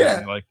it.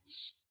 Something like,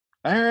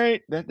 all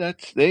right,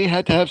 that's they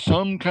had to have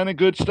some kind of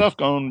good stuff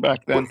going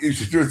back then.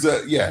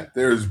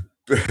 There's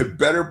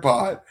better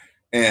pot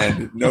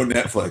and no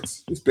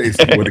Netflix. It's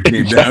basically what it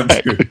came down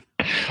to.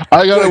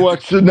 I gotta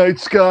watch the night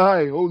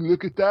sky. Oh,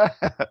 look at that.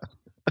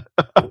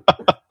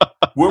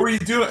 What were you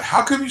doing?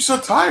 How come you're so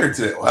tired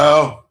today?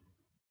 Well,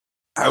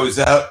 I was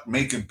out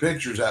making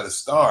pictures out of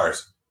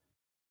stars.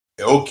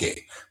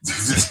 Okay.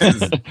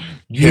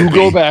 You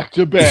go back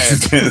to bed.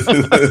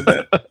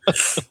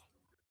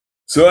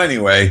 So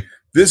anyway,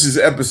 this is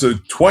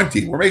episode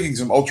 20. We're making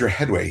some ultra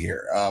headway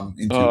here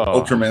into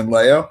Ultraman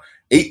Leo,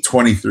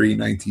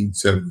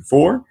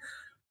 8/23/1974.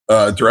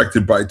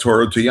 Directed by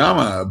Toru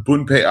Toyama.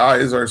 Bunpei Ai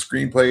is our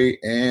screenplay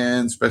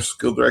and special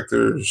skill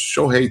director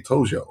Shohei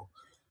Tojo.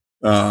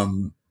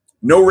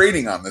 No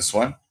rating on this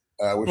one.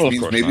 which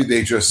means maybe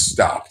they just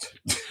stopped.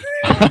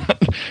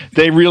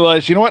 They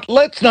realized, you know what?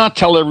 Let's not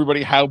tell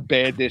everybody how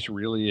bad this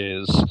really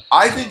is.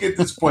 I think at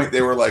this point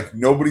they were like,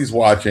 nobody's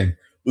watching.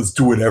 Let's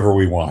do whatever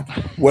we want.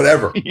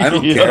 Whatever. I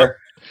don't care.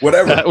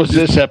 Whatever. That was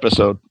this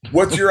episode.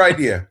 What's your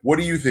idea? What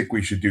do you think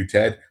we should do,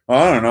 Ted?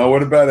 I don't know.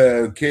 What about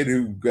a kid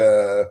who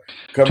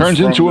turns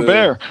into a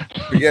bear?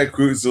 Yeah,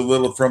 who's a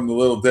little from the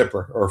Little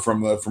Dipper or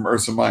from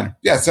Ursa Minor.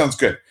 Yeah, sounds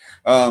good.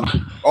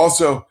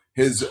 Also,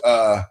 his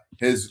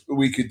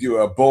we could do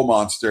a bull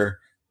monster,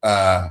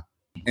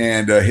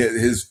 and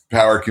his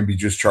power can be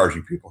just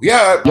charging people.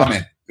 Yeah, I'm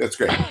in. That's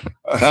great.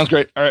 Sounds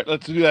great. All right,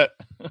 let's do that.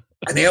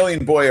 An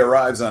alien boy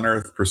arrives on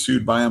Earth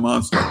pursued by a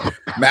monster.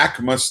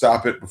 Mac must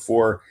stop it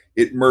before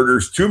it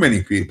murders too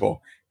many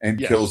people and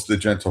kills the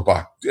gentle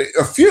Bock.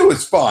 A few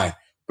is fine,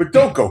 but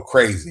don't go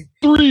crazy.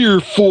 3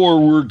 or 4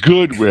 we're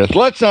good with.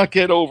 Let's not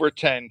get over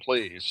 10,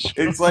 please.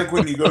 It's like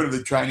when you go to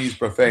the Chinese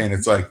buffet and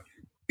it's like,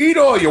 eat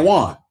all you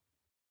want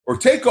or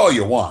take all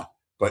you want,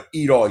 but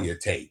eat all you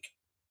take.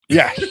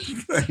 Yeah.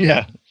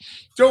 Yeah.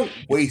 Don't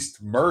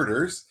waste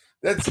murders.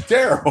 That's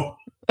terrible.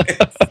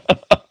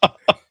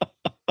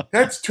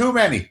 That's too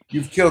many.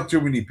 You've killed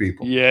too many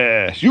people.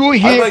 Yes. You were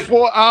here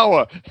for an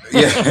hour.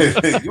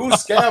 Yeah. You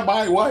scared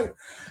my wife.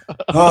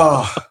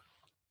 Oh,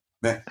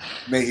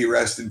 may he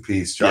rest in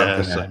peace.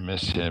 Yes, I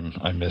miss him.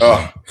 Him.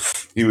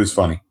 He was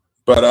funny.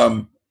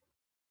 But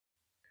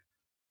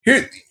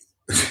here.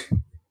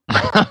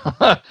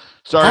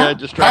 Sorry, I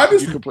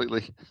distracted you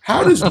completely.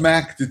 How does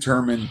Mac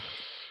determine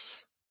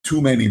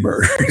too many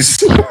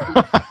murders?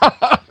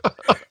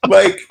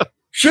 Like,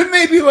 shouldn't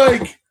they be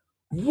like,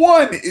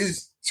 1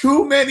 is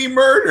too many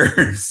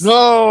murders?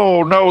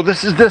 No,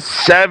 this is the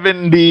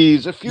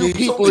 70s. A few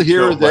people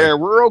here or there.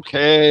 We're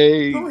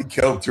okay. He only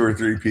killed 2 or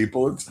 3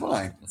 people. It's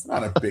fine. It's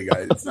not a big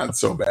idea. It's not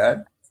so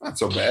bad. It's not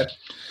so bad.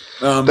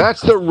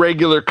 That's the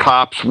regular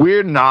cops.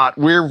 We're not.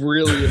 We're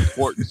really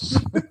important.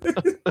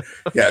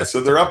 Yeah,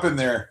 so they're up in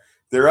their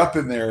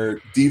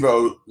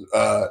Devo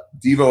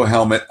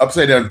helmet,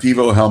 upside down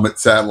Devo helmet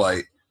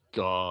satellite.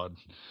 God.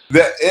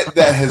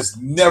 That has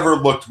never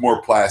looked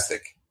more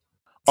plastic.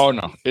 Oh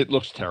no, it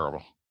looks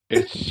terrible.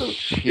 It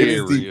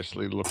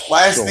seriously looks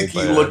plasticky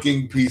so bad.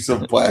 Looking piece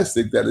of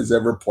plastic that is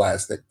ever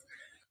plastic.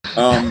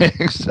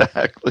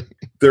 Exactly.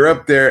 They're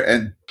up there,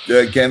 and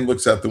again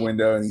looks out the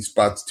window, and he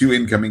spots 2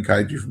 incoming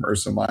kaiju from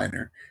Ursa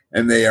Minor,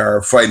 and they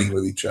are fighting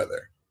with each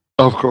other.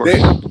 Of course,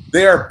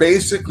 they are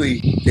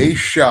basically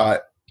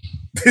shot.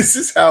 This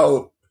is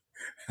how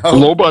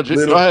low budget.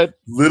 Go ahead.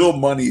 Little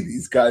money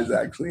these guys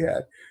actually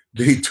had.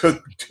 They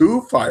took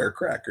 2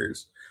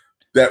 firecrackers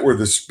that were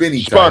the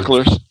spinny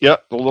sparklers. types.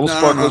 Yep, the little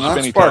sparklers. Not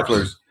spinny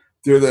sparklers.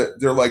 Types.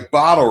 They're like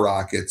bottle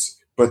rockets,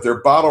 but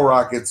they're bottle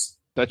rockets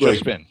that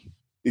just spin.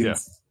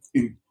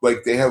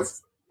 Like they have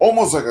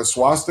almost like a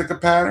swastika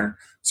pattern.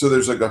 So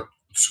there's like a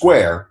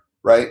square,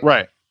 right?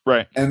 Right.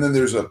 And then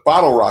there's a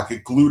bottle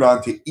rocket glued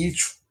onto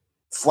each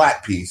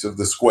flat piece of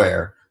the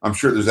square. I'm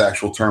sure there's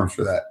actual terms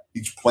for that.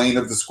 Each plane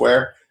of the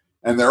square,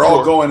 and they're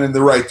all going in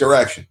the right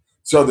direction.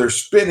 So they're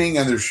spinning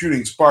and they're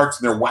shooting sparks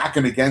and they're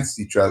whacking against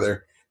each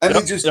other. And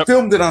they just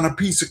filmed it on a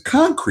piece of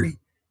concrete.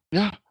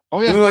 Yeah.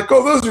 Oh, yeah. And they're like,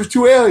 oh, those are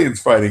 2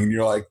 aliens fighting. And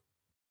you're like,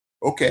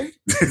 okay.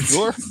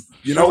 Sure.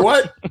 You know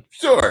what?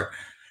 Sure.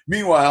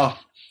 Meanwhile,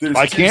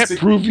 I can't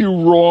prove you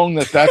wrong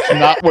that that's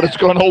not what it's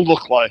going to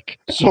look like.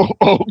 So,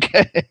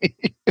 okay.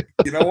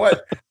 You know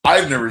what?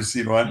 I've never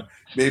seen one.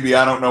 Maybe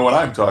I don't know what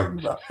I'm talking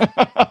about.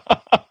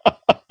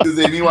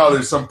 Meanwhile,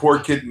 there's some poor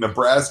kid in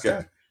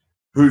Nebraska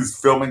who's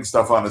filming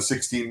stuff on a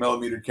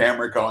 16-millimeter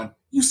camera going,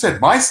 you said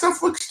my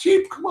stuff looks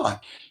cheap? Come on.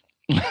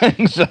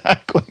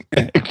 Exactly.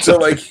 So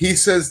like he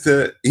says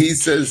to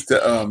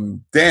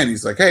Dan,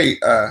 he's like, hey,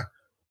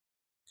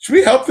 should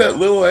we help that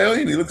little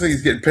alien? He looks like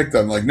he's getting picked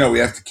on. I'm like, no, we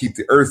have to keep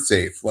the Earth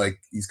safe.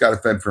 Like he's got to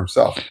fend for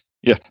himself.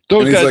 Yeah.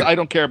 Those guys, like, I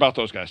don't care about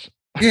those guys.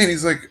 Yeah, and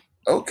he's like,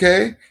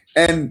 okay.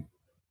 And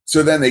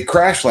so then they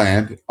crash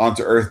land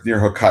onto Earth near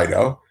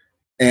Hokkaido.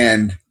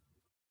 And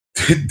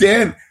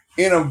Dan,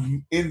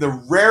 in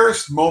the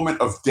rarest moment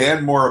of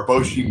Dan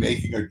Moriboshi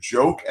making a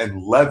joke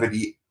and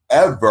levity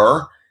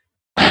ever,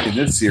 in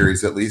this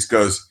series at least,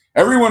 goes,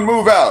 everyone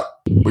move out,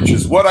 which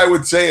is what I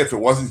would say if it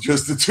wasn't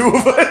just the 2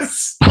 of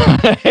us.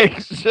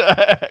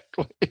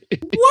 Exactly.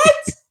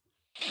 What?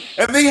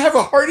 And they have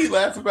a hearty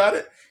laugh about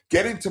it,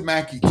 get into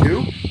Mackie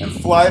 2, and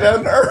fly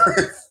down to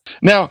Earth.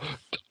 Now,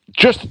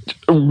 just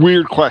a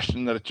weird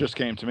question that it just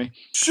came to me.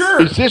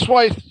 Sure. Is this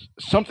why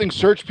something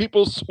search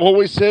people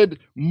always said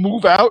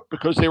move out,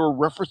 because they were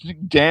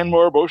referencing Dan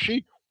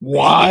Moriboshi?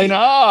 Why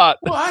not?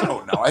 Well, I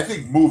don't know. I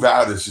think move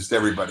out is just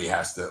everybody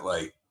has to,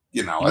 like,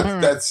 you know,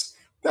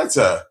 that's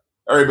a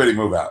everybody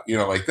move out. You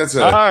know, like that's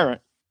a all right.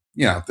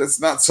 You know,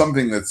 that's not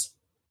something that's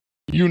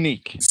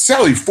unique.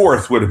 Sally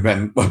Forth would have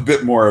been a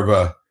bit more of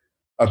a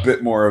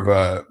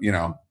you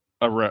know,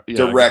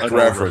 direct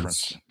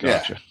reference.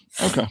 Gotcha.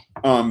 Yeah. Okay.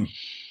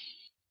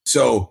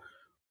 So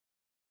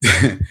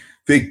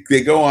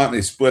they go on.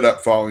 They split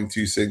up following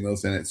 2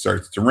 signals, and it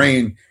starts to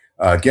rain.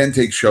 Gen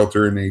takes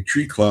shelter in a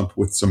tree clump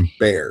with some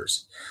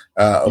bears.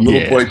 A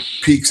little boy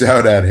peeks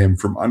out at him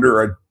from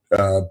under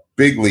a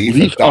big leaf,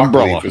 a dock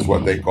umbrella leaf is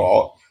what they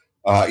call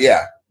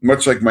it.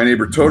 Much like my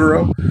neighbor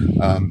Totoro.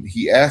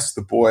 He asks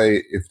the boy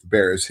if the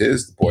bear is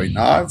his. The boy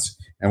nods.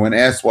 And when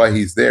asked why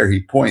he's there,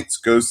 he points,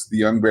 goes to the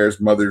young bear's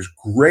mother's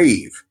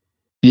grave.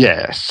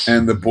 Yes.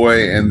 And the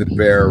boy and the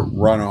bear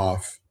run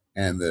off.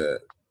 And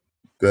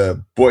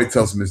the boy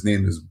tells him his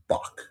name is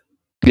Bock.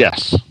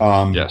 Yes.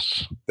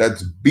 Yes.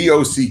 That's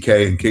Bock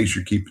in case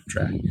you're keeping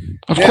track.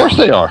 Of course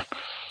they are.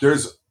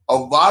 There's a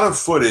lot of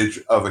footage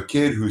of a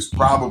kid who's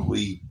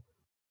probably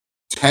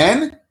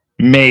 10.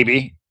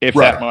 Maybe, if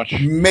that much.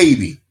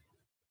 Maybe.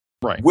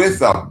 Right.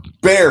 With a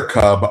bear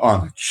cub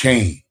on a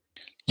chain.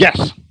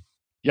 Yes.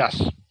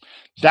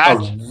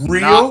 That's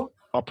not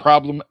a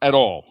problem at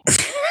all.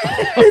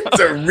 It's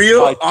a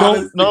real, I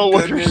don't know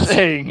what you're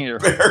saying here.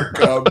 Bear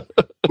cub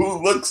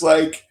who looks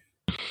like,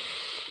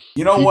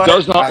 he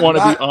does not want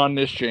to be on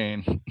this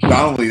chain.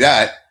 Not only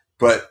that,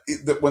 but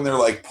when they're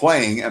like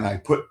playing, and I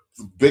put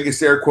the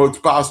biggest air quotes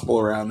possible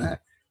around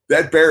that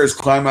bear is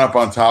climbing up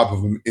on top of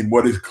him in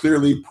what is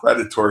clearly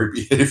predatory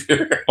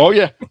behavior. Oh,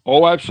 yeah.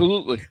 Oh,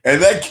 absolutely.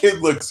 And that kid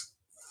looks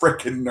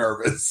freaking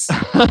nervous.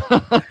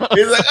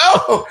 He's like,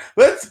 "Oh,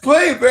 let's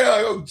play, bear."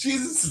 Like, "Oh,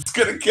 Jesus, it's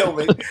going to kill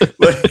me."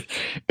 Like,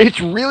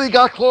 it's really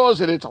got claws,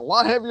 and it's a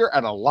lot heavier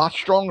and a lot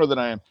stronger than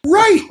I am.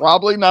 Right. It's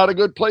probably not a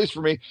good place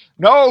for me.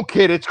 No,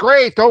 kid, it's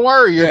great. Don't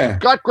worry. You've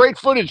got great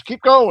footage.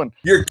 Keep going.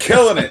 You're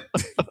killing it.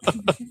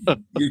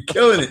 You're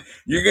killing it.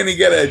 You're going to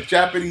get a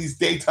Japanese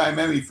daytime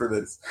Emmy for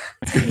this.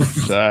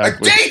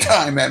 Exactly. A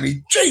daytime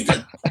Emmy.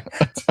 Jesus.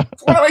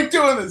 What am I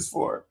doing this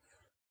for?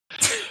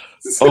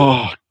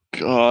 Oh,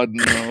 God,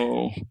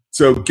 no.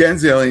 So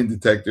Gen's alien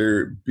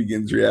detector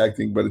begins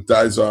reacting, but it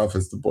dies off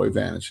as the boy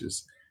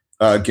vanishes.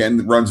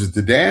 Gen runs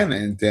into Dan,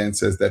 and Dan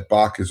says that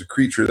Bock is a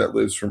creature that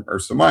lives from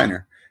Ursa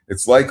Minor.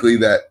 It's likely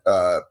that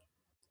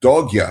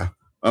Dogya,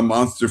 a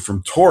monster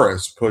from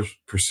Taurus,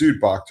 pursued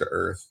Bock to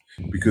Earth.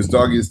 Because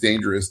Dogya is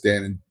dangerous,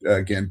 Dan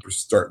and Gen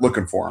start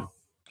looking for him.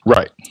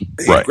 Right.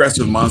 The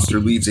aggressive monster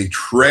leaves a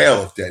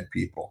trail of dead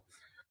people.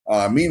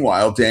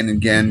 Meanwhile, Dan and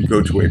Gen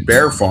go to a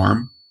bear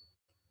farm.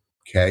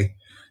 Okay.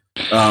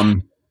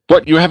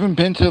 What, you haven't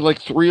been to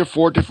like 3 or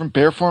 4 different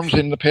bear farms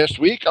in the past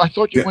week? I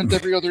thought you went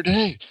every other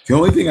day. The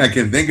only thing I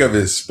can think of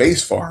is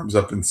Space Farms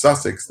up in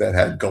Sussex that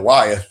had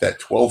Goliath, that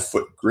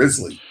 12-foot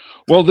grizzly.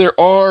 Well, there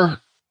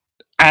are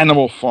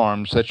animal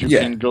farms that you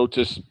can go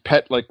to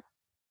pet, like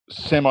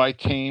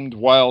semi-tamed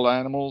wild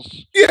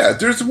animals. Yeah,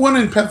 there's one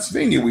in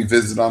Pennsylvania we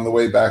visited on the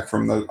way back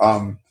from the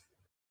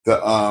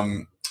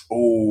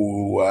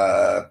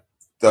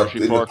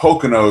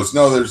Poconos.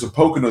 No, there's a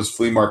Poconos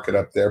flea market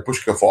up there,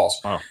 Bushka Falls.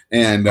 Oh.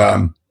 And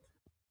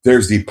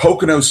there's the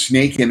Pocono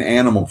Snake and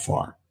Animal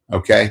Farm.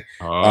 Okay.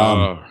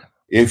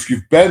 If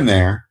you've been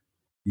there,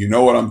 you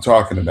know what I'm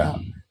talking about.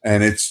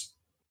 And it's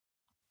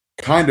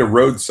kind of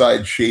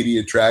roadside shady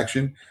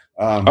attraction.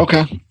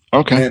 Okay.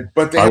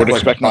 But they have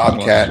like a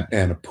bobcat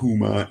and a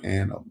puma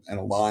and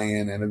a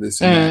lion and a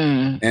this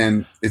and that.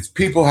 And it's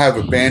people have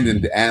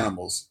abandoned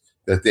animals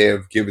that they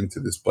have given to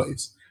this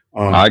place.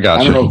 I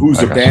don't know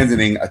who's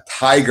abandoning a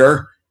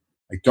tiger.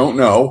 I don't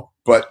know,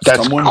 but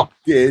someone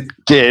did,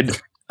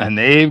 and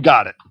they've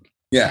got it.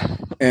 Yeah,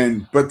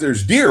 but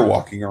there's deer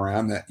walking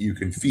around that you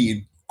can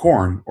feed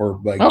corn or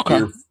like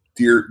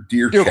deer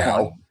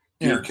chow,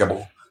 deer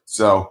kibble.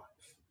 So,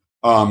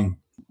 and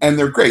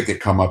they're great. They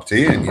come up to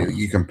you and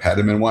you can pet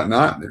them and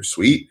whatnot. They're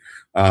sweet.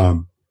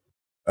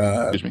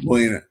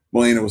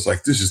 Melina was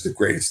like, "This is the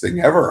greatest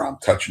thing ever. I'm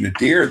touching a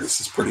deer. This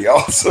is pretty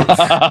awesome."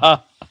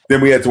 Then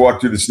we had to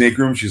walk through the snake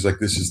room. She's like,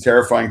 "This is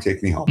terrifying.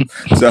 Take me home."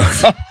 So,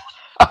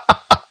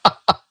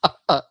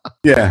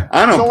 yeah,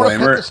 I don't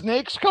blame her. The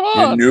snakes, come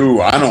on.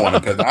 No, I don't want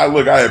to pet them.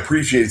 I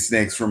appreciate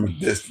snakes from a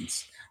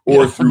distance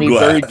or through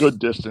glass. Very good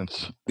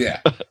distance. Yeah,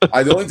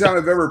 the only time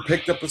I've ever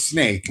picked up a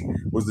snake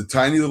was the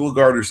tiny little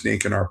garter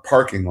snake in our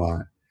parking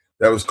lot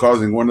that was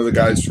causing one of the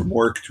guys from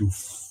work to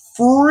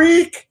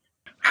freak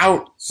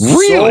out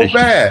so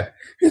bad.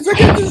 He's like,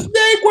 "It's a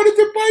snake. What did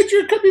it bite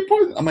you? It could be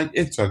poison." I'm like,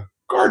 "It's a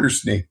garter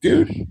snake,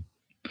 dude."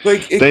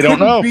 Like they don't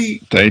know.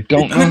 They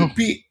don't know. Couldn't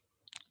be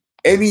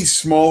any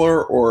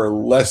smaller or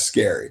less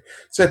scary.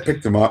 So I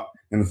picked him up,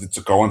 and it's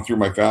going through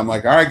my phone. I'm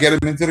like, "All right, get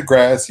him into the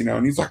grass,"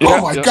 And he's like,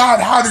 "Oh my God,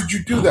 how did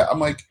you do that?" I'm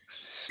like,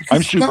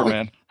 "I'm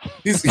Superman."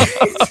 He's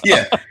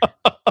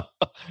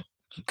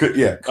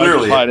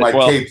clearly my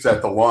cape's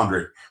at the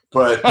laundry,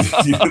 but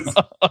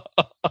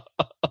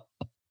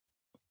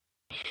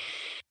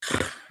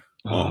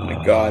oh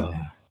my God.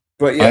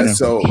 But yeah,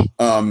 so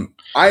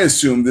I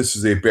assume this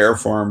is a bear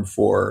farm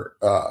for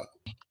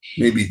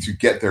maybe to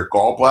get their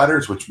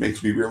gallbladders, which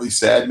makes me really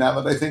sad now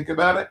that I think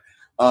about it.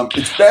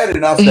 It's bad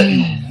enough that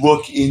you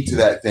look into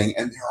that thing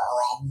and there are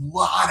a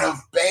lot of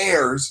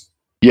bears.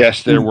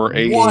 Yes, there were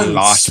a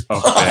lot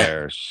of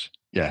bears.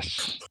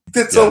 Yes.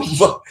 That's a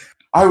lot.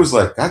 I was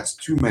like, that's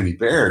too many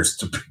bears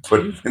to be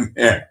putting in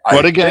there.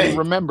 But again,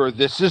 remember,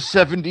 this is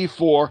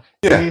 74.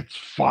 Yeah. It's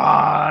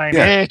fine.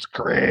 Yeah. It's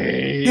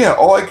great. Yeah,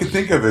 all I could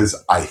think of is,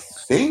 I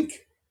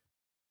think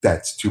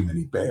that's too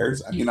many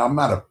bears. I mean, I'm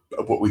not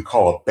what we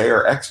call a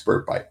bear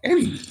expert by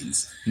any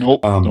means.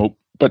 Nope.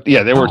 But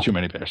yeah, there were too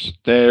many bears.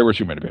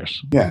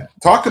 Yeah.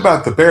 Talk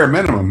about the bare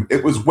minimum.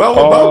 It was well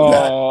above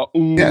that.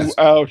 Ooh, yes.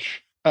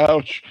 Ouch.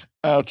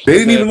 They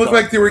didn't even look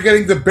like they were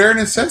getting the bare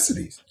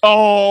necessities.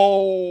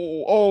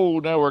 Oh,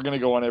 now we're going to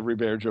go on every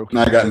bear joke.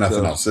 I got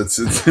nothing else.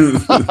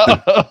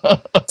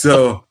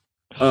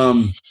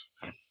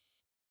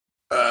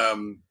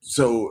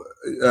 So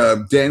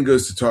Dan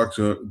goes to talk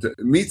to him,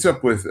 meets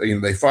up with,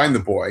 they find the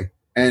boy,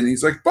 and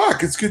he's like,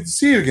 Bock, it's good to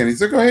see you again.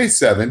 He's like, oh, hey,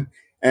 Seven.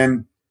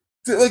 And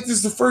this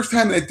is the first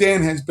time that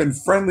Dan has been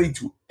friendly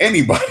to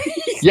anybody.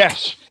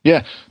 Yes.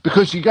 Yeah.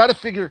 Because you got to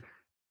figure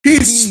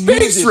he's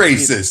space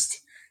racist.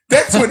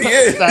 That's what he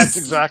is. That's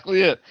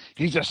exactly it.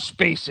 He's a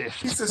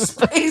spacist.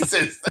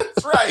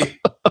 That's right.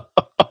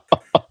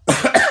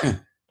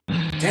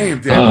 Damn,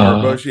 Dan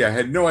Marboshi, I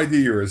had no idea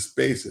you were a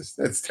spacist.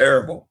 That's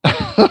terrible.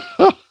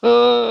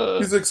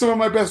 He's like, some of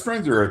my best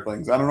friends are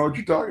Earthlings. I don't know what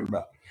you're talking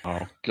about.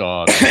 Oh,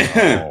 God.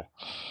 No.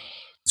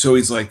 So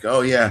he's like,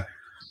 oh, yeah.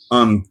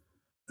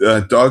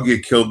 Doggy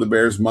killed the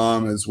bear's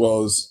mom as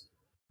well as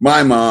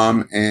my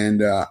mom,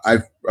 and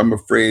I'm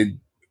afraid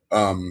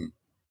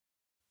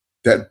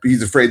that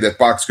he's afraid that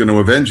Bock's going to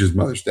avenge his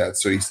mother's death,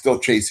 so he's still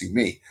chasing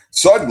me.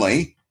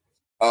 Suddenly,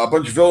 a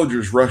bunch of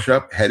villagers rush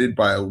up, headed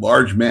by a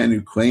large man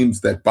who claims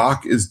that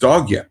Bock is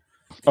Dogya.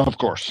 Of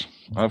course.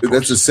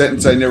 That's a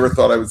sentence I never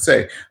thought I would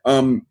say.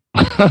 The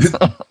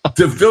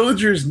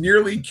villagers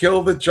nearly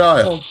kill the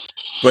child,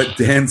 but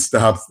Dan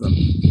stops them.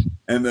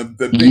 And the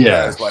big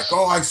guy's like,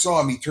 oh, I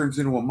saw him. He turns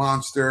into a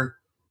monster.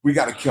 We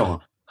got to kill him.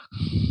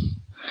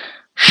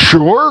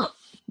 Sure.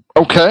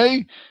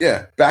 Okay.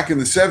 Yeah. Back in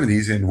the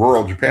 70s in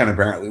rural Japan,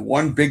 apparently,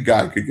 one big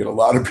guy could get a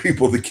lot of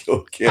people to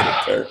kill a kid,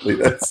 apparently.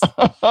 That's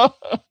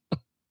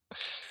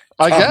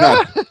I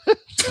guess.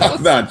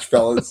 Top notch,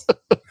 fellas.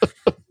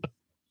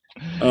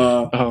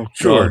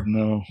 Sure. God,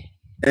 no.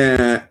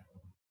 And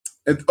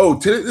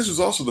today, this was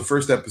also the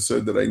first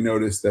episode that I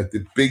noticed that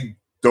the big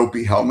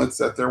dopey helmets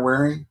that they're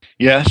wearing,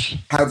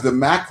 have the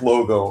Mac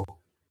logo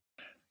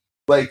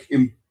like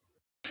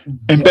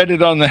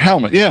embedded on the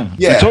helmet. Yeah,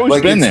 it's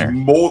always been there.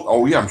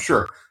 I'm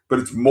sure, but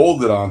it's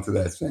molded onto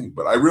that thing.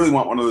 But I really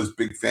want one of those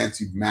big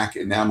fancy Mac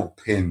enamel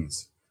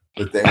pins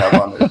that they have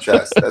on their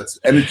chest.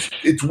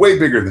 It's way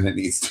bigger than it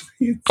needs to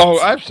be.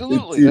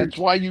 Absolutely. That's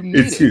why you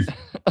need it. Huge.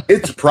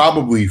 It's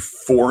probably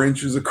 4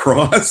 inches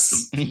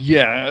across.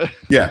 Yeah.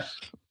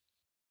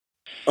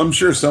 I'm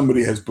sure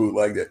somebody has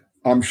bootlegged it.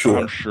 I'm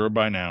sure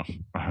by now.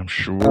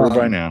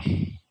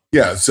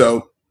 Yeah.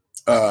 So,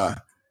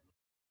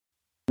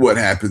 what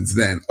happens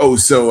then?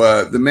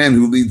 The man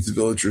who leads the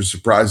villagers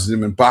surprises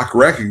him, and Bock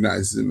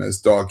recognizes him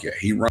as Dogya.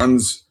 He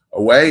runs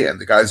away, and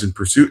the guy's in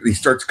pursuit, and he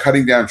starts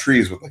cutting down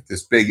trees with like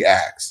this big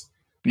axe.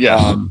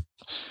 Yeah.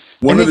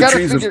 One of the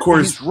trees, of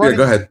course.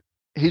 Go ahead.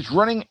 He's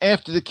running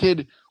after the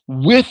kid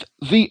with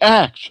the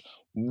axe.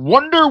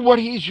 Wonder what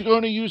he's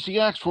going to use the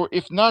axe for,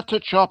 if not to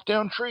chop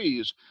down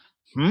trees.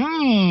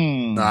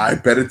 I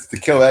bet it's to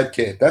kill that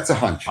kid. That's a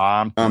hunch.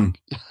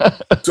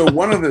 So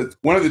one of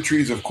the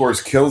trees, of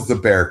course, kills the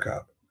bear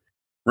cub,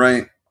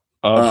 right?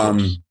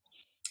 And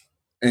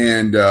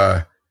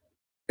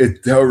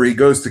however, he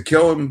goes to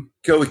kill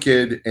the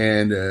kid,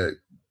 and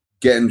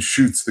Gen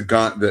shoots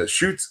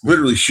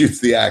literally shoots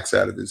the axe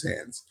out of his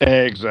hands.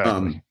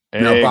 Exactly.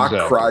 Now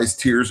Bock cries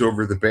tears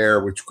over the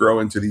bear, which grow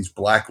into these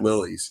black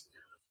lilies,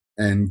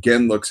 and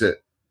Gen looks at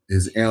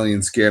his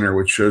alien scanner,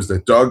 which shows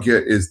that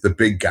Dogya is the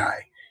big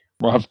guy.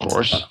 Well, of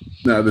course.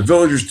 Now, the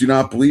villagers do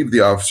not believe the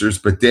officers,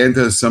 but Dan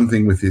does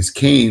something with his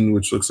cane,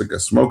 which looks like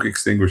a smoke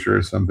extinguisher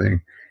or something,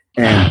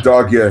 and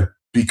Dogya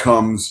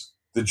becomes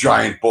the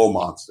giant bull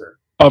monster.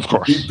 Of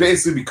course. He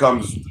basically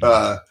becomes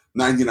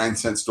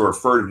 99-cent store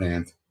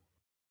Ferdinand.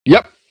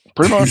 Yep,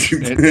 pretty much.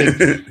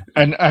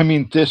 And I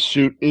mean, this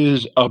suit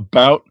is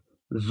about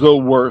the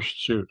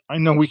worst suit. I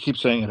know we keep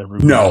saying it every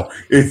week. No,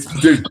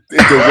 the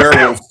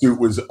werewolf suit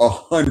was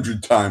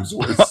 100 times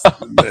worse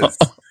than this.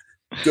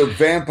 The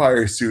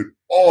vampire suit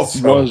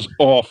also was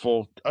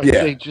awful.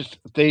 Yeah,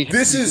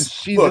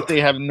 that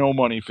they have no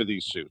money for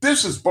these suits.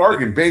 This is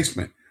bargain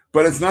basement,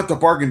 but it's not the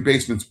bargain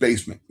basement's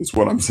basement. Is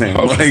what I'm saying.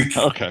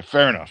 Okay,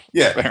 fair enough.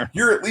 Yeah,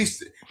 you're at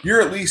least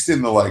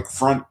in the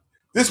front.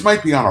 This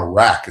might be on a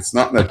rack. It's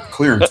not in a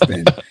clearance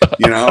bin.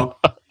 They're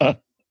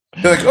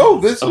like, oh,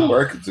 this will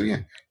work. So,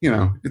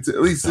 it's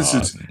at least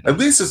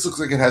this looks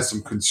like it has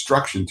some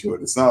construction to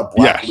it. It's not a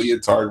black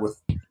leotard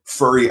with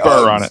fur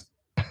on it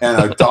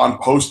and a Don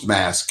Post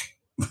mask.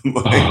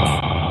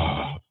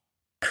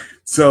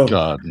 So,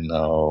 God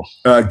no.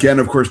 Gen,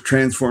 of course,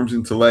 transforms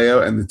into Leo,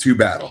 and the two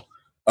battle.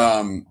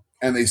 And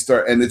they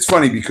start, and it's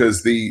funny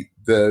because the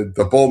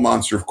bull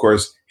monster, of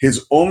course,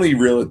 his only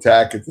real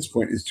attack at this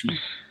point is to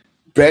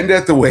bend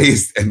at the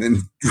waist and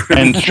then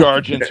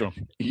charge into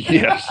him.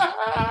 Yes.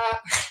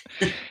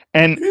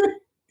 And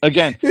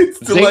again, it's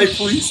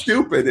delightfully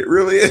stupid. It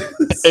really is.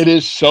 It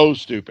is so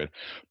stupid.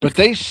 But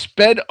they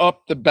sped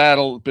up the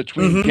battle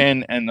between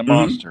Gen and the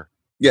monster.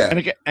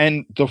 Yeah.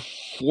 And the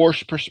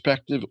force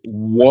perspective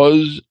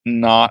was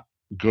not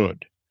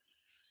good.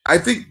 I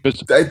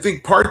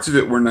think parts of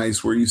it were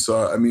nice where you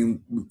saw, I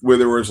mean, where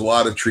there was a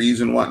lot of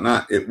trees and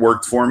whatnot, it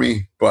worked for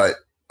me. But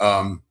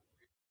I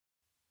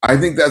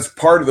think that's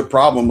part of the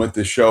problem with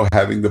the show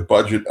having the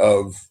budget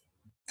of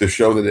the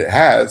show that it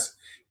has,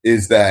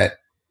 is that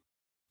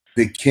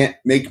they can't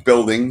make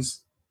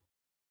buildings,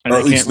 and or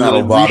at least not a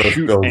lot of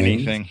buildings.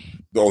 Anything.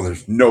 Oh,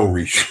 there's no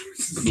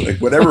reshoots. Like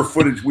whatever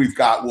footage we've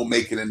got, we'll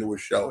make it into a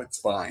show. It's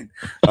fine.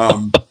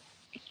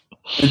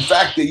 In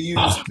fact, they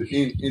used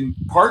in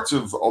parts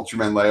of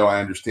Ultraman Leo, I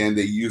understand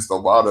they used a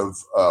lot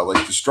of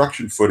like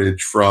destruction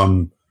footage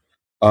from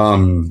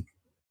Jumborg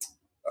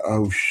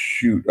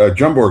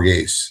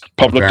Ace.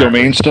 Public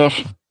domain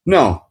stuff?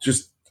 No,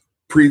 just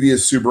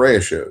previous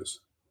Subaraya shows.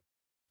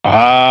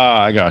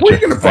 Ah, I got you. Where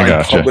are you going to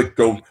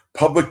find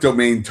public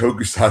domain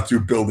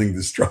tokusatsu building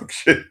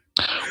destruction?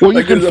 Well,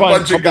 you can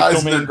find public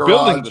domain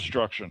building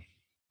destruction.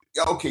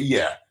 Okay,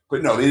 yeah.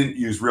 But no, they didn't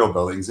use real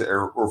buildings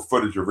or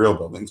footage of real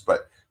buildings,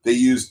 but they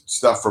used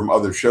stuff from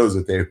other shows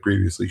that they had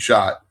previously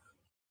shot,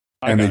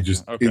 and they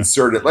just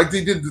inserted, like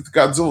they did with the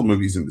Godzilla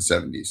movies in the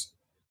 70s.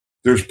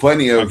 There's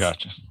plenty of...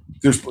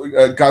 There's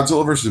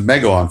Godzilla versus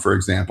Megalon, for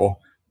example.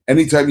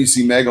 Anytime you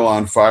see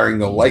Megalon firing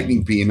the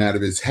lightning beam out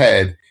of his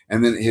head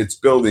and then it hits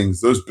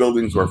buildings, those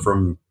buildings were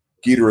from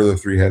Ghidorah the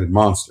Three-Headed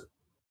Monster.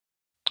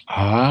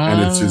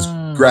 And it's his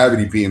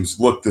gravity beams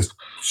look this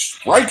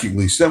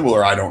strikingly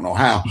similar. I don't know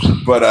how,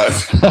 but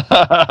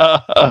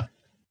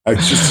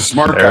it's just a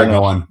smart guy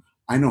going,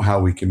 I know how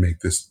we can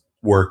make this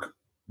work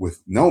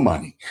with no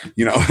money.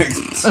 You know,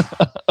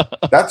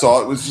 that's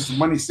all. It was just a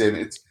money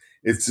statement.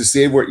 It's to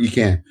save what you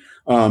can.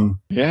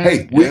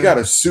 We got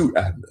a suit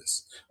out of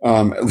this.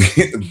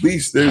 At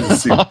least there's a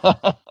suit.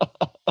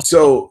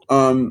 So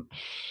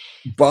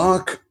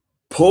Bock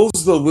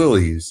pulls the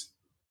lilies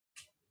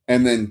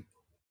and then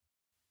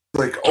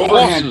like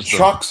overhand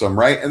chucks them,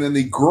 right? And then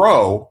they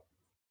grow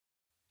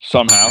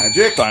somehow.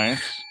 Magic.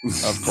 Science,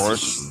 of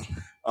course.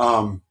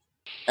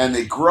 And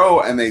they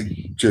grow and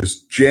they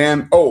just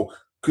jam. Oh,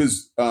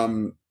 because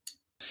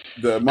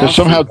because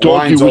somehow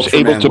Doggy was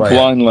able to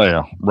blind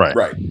Leo.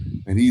 Right.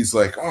 And he's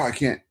like, oh, I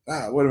can't.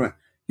 What am I?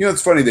 You know,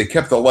 it's funny. They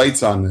kept the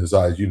lights on in his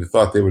eyes. You'd have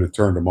thought they would have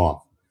turned them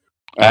off.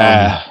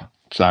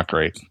 It's not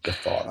great. The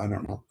thought. I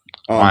don't know.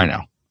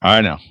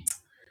 I know.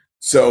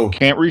 So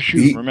can't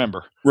reshoot.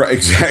 Remember. Right.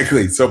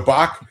 Exactly. So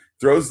Bock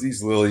throws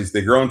these lilies.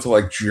 They grow into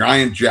like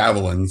giant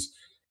javelins,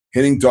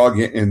 hitting Dog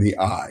in the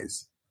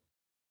eyes.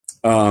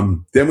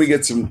 Then we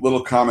get some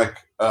little comic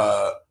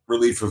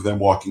relief of them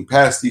walking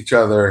past each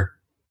other.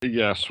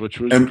 Yes,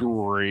 which was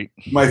great.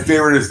 My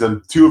favorite is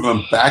the two of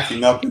them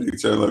backing up at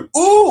each other, like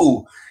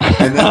ooh.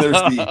 And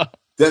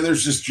then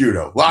there's just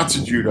judo, lots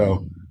of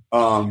judo,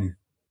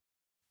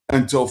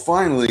 until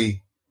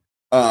finally,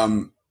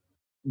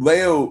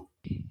 Leo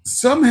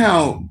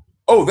somehow.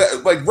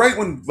 Like right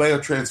when Leo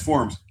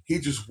transforms, he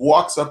just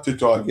walks up to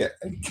Dog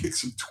and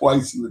kicks him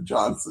twice in the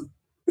Johnson.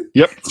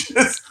 Yep.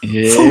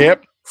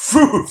 Yep.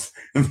 Foof.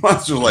 And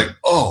Monster's like,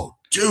 oh,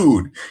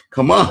 dude,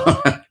 come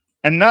on.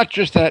 And not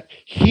just that,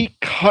 he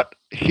cut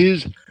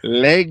his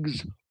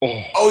legs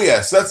off. Oh,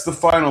 yes, that's the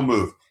final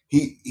move.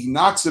 He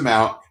knocks him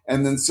out,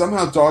 and then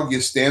somehow Doggy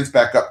stands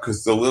back up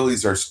because the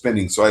lilies are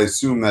spinning. So I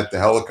assume that the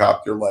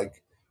helicopter,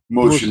 like,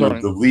 motion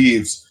of the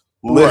leaves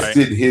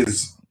lifted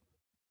his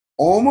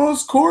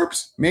almost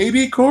corpse,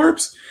 maybe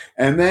corpse.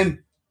 And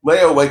then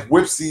Leo, like,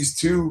 whips these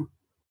two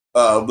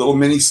little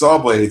mini saw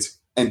blades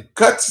and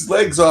cuts his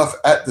legs off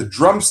at the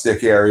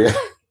drumstick area.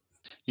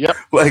 Yep.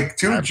 Like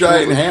two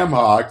giant ham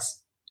hocks.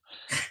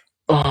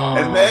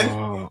 And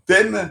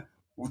then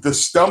the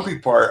stumpy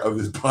part of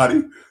his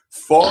body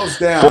falls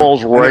down.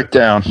 Falls right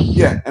down.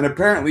 Yeah, and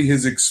apparently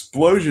his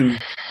explosion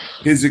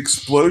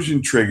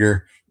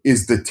trigger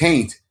is the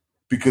taint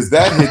because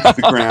that hits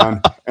the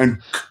ground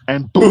and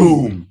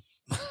boom.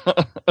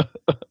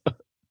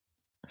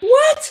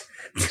 What?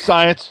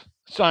 Science.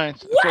 That's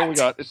all we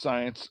got is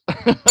science.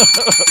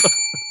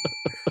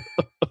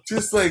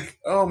 Just like,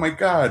 oh my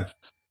God.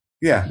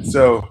 Yeah,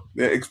 so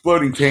the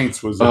Exploding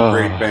Taints was a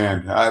great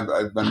band.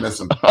 I've been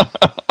missing.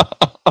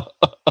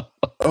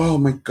 Oh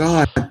my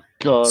God.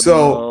 Yeah.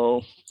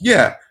 So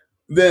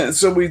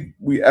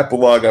we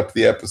epilogue up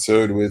the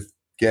episode with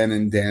Gen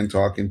and Dan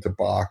talking to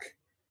Bock.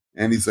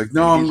 And he's like,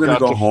 no, I'm going to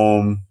go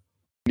home.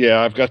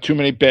 Yeah, I've got too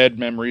many bad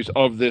memories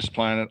of this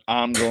planet.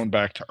 I'm going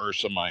back to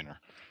Ursa Minor.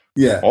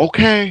 Yeah.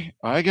 Okay,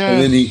 I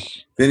guess. And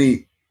then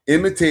he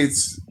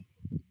imitates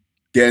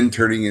Gen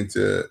turning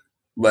into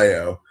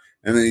Leo.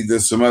 And then he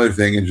does some other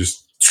thing and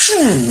just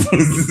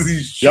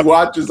he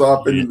watches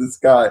off into the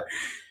sky.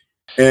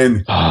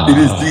 And it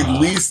is the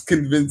least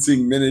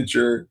convincing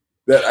miniature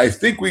that I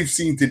think we've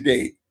seen to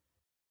date.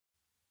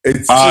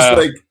 It's just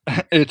like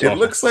it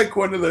looks like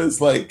one of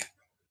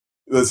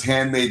those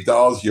handmade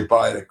dolls you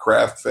buy at a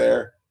craft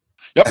fair.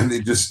 Yep. And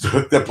they just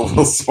hooked up a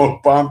little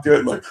smoke bomb to it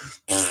and like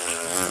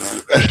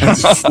and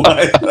just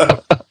light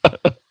up.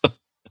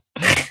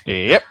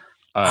 Yep.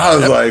 I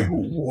was like,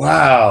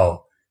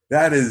 wow,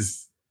 that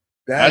is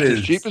That's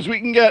as cheap as we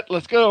can get.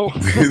 Let's go.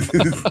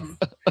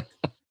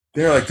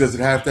 They're like, does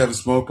it have to have a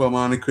smoke bomb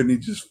on it? Couldn't he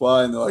just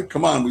fly? And they're like,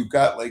 come on, we've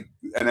got like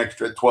an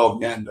extra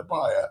 12 yen to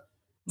buy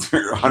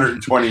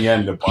 120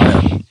 yen to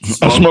buy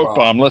a smoke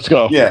bomb. Let's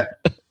go. Yeah.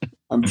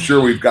 I'm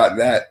sure we've got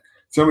that.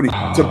 Somebody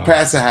to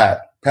pass a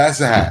hat.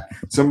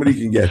 Somebody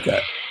can get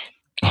that.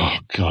 Oh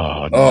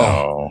God.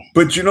 No.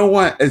 But you know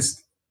what?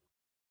 It's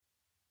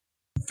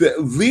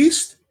at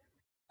least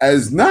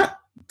as not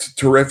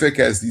terrific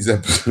as these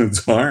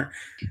episodes are,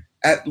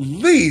 at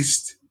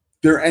least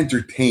they're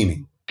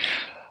entertaining.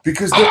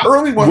 Because the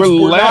early ones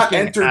were not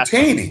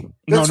entertaining.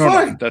 That's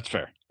fine. No. That's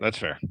fair. That's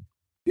fair.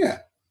 Yeah.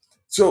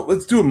 So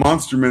let's do a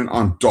monster minute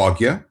on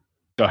Dogya.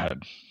 Go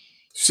ahead.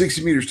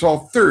 60 meters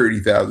tall,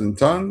 30,000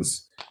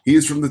 tons. He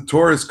is from the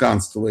Taurus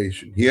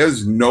constellation. He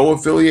has no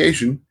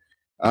affiliation,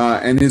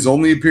 and his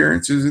only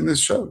appearance is in this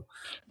show.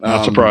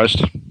 Not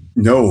surprised.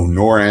 No,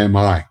 nor am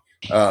I.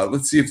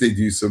 Let's see if they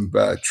do some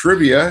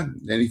trivia.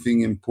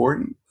 Anything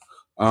important?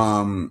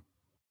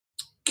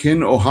 Kin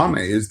Ohame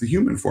is the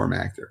human form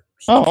actor.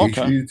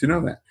 Okay. You need to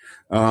know that.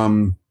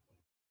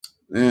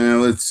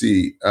 Let's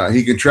see.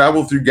 He can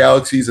travel through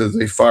galaxies as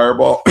a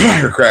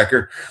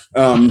firecracker.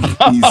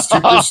 He's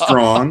super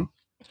strong.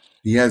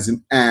 He has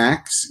an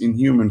axe in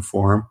human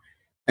form.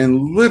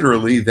 And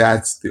literally,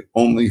 that's the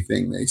only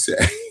thing they say.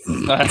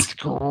 That's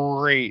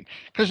great.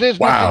 Because there's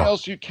nothing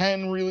else you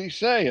can really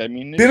say. I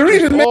mean, they don't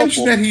even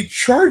mention that he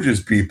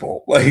charges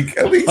people. Like,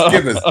 at least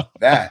give us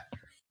that.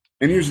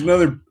 And here's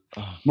another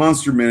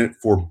monster minute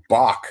for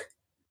Bock.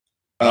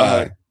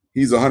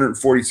 He's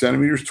 140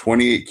 centimeters,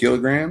 28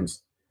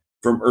 kilograms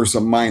from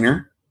Ursa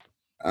Minor.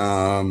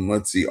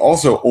 Let's see.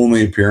 Also,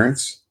 only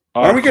appearance.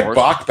 Why don't we get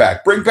Bock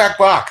back? Bring back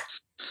Bock.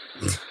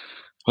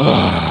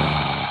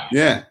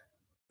 Yeah.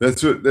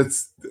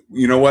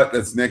 You know what?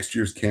 That's next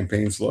year's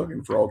campaign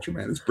slogan for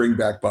Ultraman is bring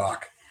back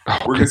Bock.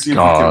 We're going to see if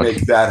we can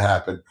make that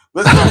happen.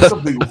 Let's do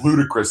something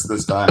ludicrous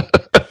this time.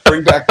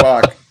 Bring back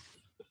Bock.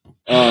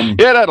 Yeah,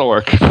 that'll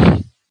work.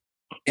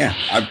 Yeah.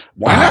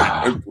 Why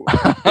not?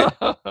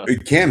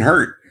 It can't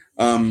hurt.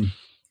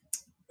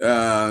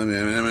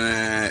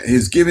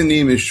 His given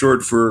name is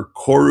short for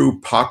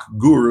Koru Pak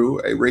Guru,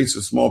 a race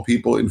of small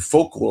people in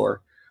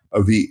folklore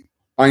of the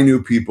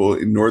Ainu people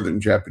in northern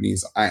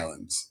Japanese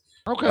islands.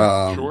 Okay,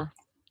 sure.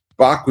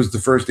 Bock was the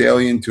first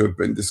alien to have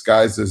been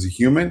disguised as a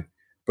human,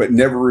 but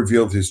never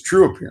revealed his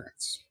true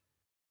appearance.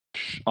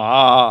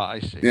 I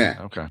see. Yeah.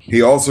 Okay.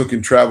 He also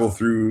can travel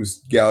through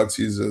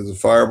galaxies as a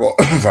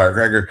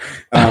firecracker.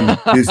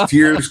 His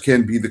tears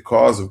can be the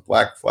cause of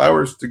black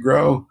flowers to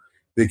grow.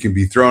 They can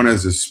be thrown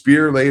as a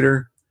spear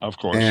later. Of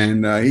course.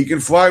 And he can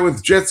fly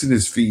with jets in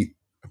his feet,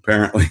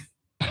 apparently.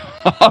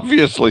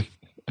 Obviously.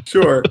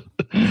 Sure.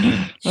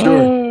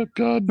 Oh,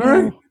 God, no.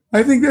 All right.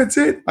 I think that's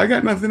it. I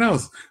got nothing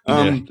else.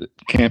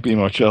 Can't be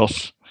much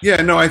else.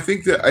 Yeah, no, I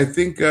think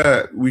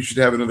we should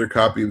have another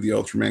copy of the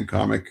Ultraman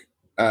comic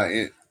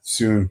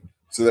soon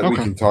so that we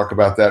can talk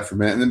about that for a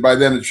minute. And then by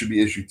then it should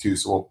be issue 2,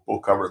 so we'll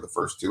cover the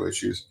first 2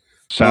 issues.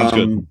 Sounds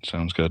good.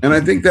 Sounds good. And I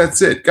think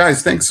that's it.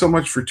 Guys, thanks so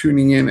much for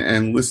tuning in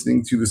and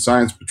listening to the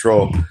Science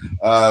Patrol.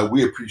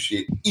 We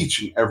appreciate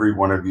each and every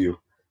one of you.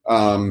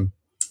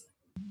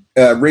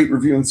 Rate,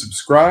 review, and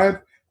subscribe.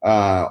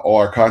 All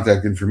our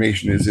contact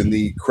information is in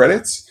the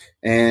credits.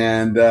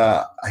 And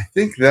I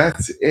think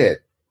that's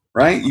it.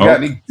 Right? You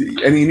got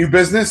any new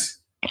business?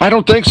 I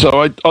don't think so.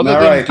 Wait.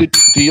 I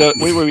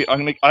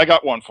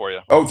got one for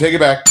you. Oh, take it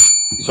back.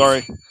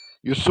 Sorry.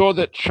 You saw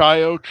that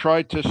Chayo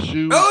tried to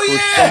sue for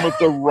some of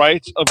the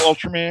rights of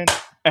Ultraman,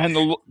 and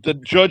the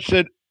judge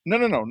said, no.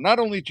 Not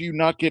only do you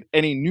not get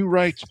any new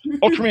rights,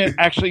 Ultraman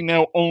actually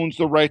now owns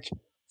the rights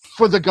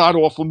for the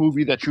god-awful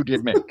movie that you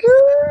did make.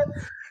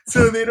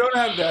 So they don't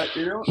have that.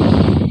 They don't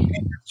have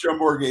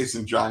Jumbo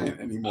and Giant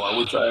anymore,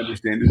 which I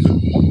understand is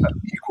an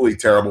equally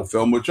terrible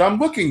film, which I'm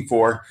looking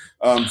for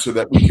so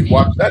that we can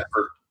watch that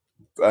for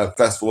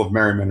Festival of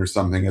Merriment or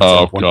something. At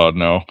some point. God,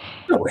 no.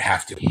 No, we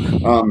have to.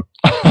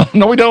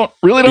 No, we don't.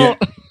 Really don't.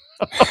 Yeah.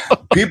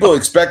 People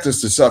expect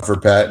us to suffer,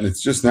 Pat, and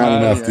it's just not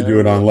enough to do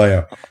it on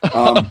Leo.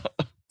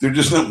 They're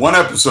just one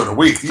episode a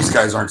week. These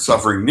guys aren't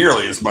suffering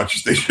nearly as much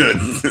as they should.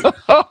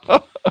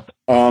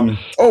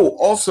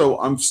 Also,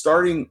 I'm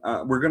starting.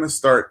 We're going to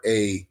start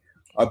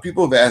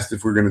people have asked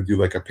if we're going to do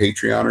like a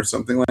Patreon or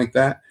something like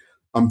that.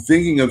 I'm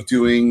thinking of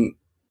doing.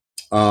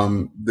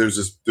 There's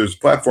a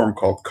platform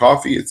called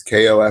Ko-fi. It's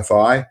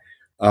Kofi,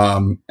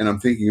 and I'm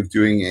thinking of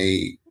doing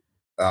a.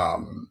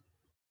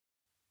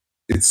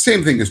 It's the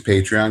same thing as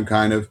Patreon,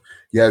 kind of.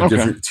 You have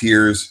different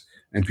tiers,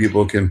 and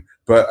people can.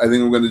 But I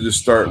think I'm going to just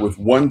start with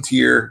one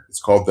tier. It's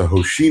called the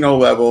Hoshino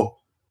level,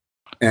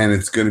 and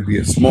it's going to be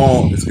a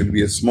small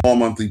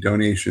monthly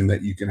donation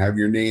that you can have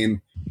your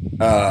name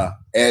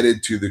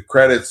added to the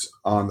credits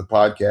on the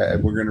podcast,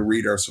 and we're going to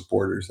read our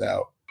supporters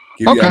out,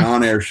 give you an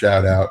on-air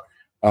shout out.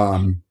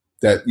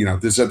 That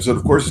this episode,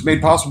 of course, is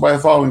made possible by the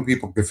following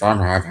people.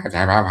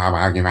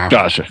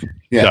 Gotcha.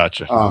 Yeah.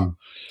 Gotcha.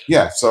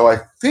 So I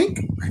think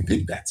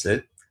that's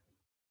it.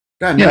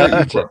 God,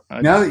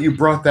 now that you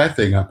brought that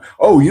thing up.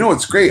 Oh, you know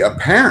what's great?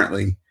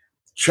 Apparently,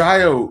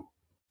 Chayo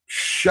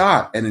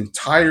shot an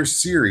entire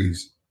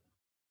series.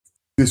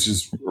 This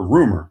is a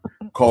rumor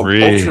called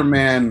Really?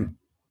 Ultraman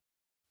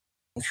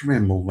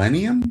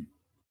Millennium.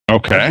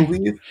 Okay. I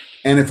believe.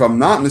 And if I'm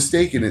not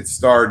mistaken, it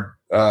starred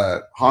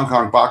Hong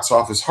Kong box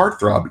office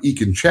heartthrob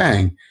Ekin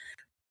Chang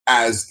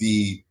as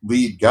the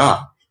lead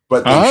guy.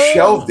 But they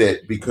shelved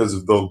it because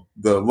of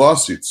the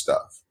lawsuit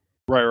stuff.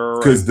 Right.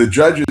 Because the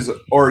judges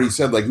already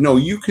said, like, no,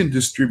 you can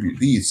distribute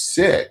these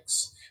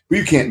 6, but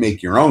you can't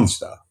make your own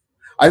stuff.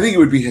 I think it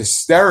would be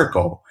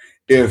hysterical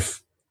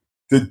if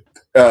the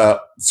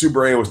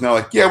Super 8 was now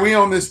like, yeah, we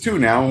own this too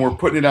now, and we're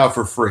putting it out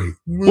for free.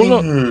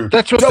 Well, look,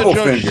 that's what Double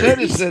the judge fingers.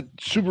 said, is that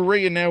Super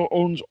Ray now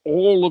owns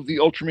all of the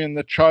Ultraman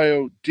that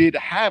Chayo did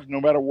have,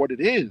 no matter what it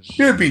is.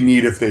 It'd be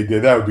neat if they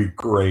did. That would be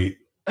great.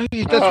 I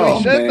mean, that's what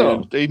he said,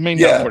 though. They may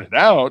not put it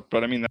out,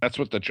 but I mean, that's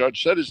what the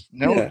judge said, is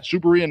now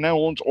Super Ray now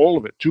owns all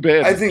of it. Too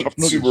bad. I think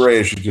Super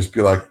Ray should just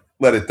be like,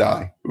 let it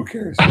die. Who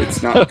cares?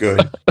 It's not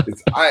good.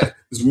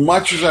 As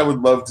much as I would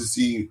love to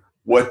see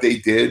what they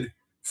did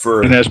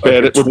for and as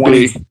bad it would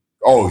be.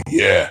 Oh,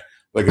 yeah.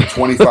 Like a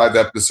 25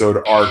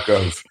 episode arc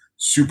of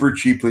super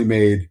cheaply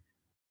made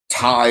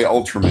Thai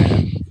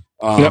Ultraman.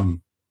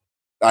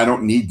 I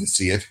don't need to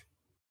see it.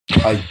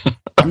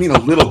 I mean, a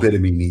little bit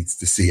of me needs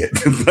to see it.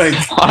 Like,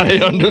 I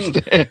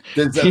understand.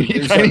 There's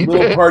that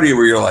little party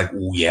where you're like,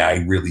 oh, yeah,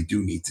 I really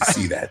do need to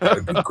see that. That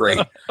would be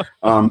great.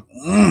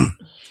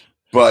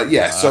 But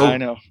yeah, so I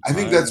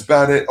think that's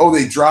about it. Oh,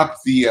 they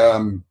dropped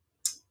the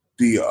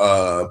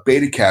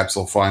beta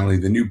capsule finally.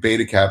 The new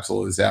beta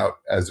capsule is out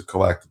as a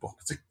collectible.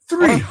 It's like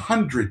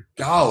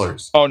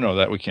 $300. Oh no,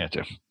 that we can't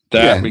do.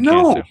 Can't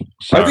do.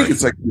 Sorry. I think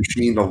it's like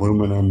machined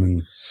aluminum,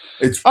 and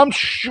I'm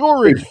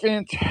sure it's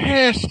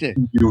fantastic.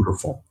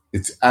 Beautiful.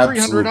 It's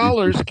absolutely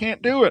 $300.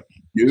 Can't do it.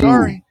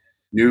 Sorry.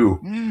 Yeah.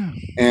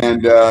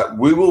 And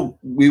we will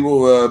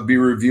be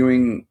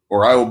reviewing,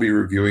 or I will be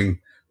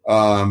reviewing,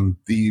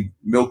 the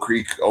Mill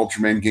Creek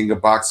Ultraman Ginga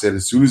box set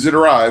as soon as it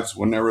arrives,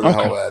 whenever the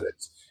hell that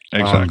is.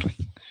 Exactly.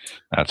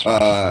 That's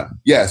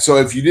yeah. So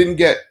if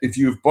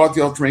you've bought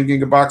the Ultraman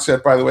Ginga box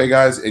set, by the way,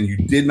 guys, and you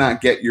did not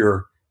get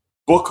your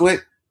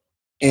booklet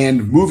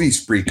and movie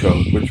spree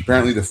code, which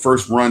apparently the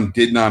first run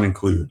did not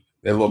include,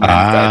 they had a little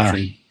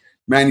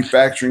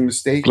manufacturing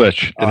mistake.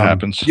 Glitch. It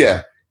happens.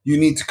 Yeah. You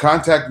need to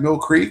contact Mill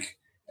Creek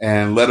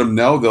and let them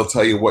know. They'll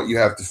tell you what you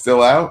have to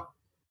fill out,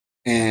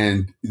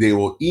 and they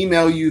will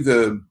email you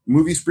the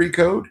movie spree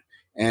code,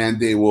 and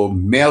they will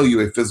mail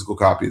you a physical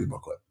copy of the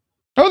booklet.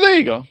 Oh, there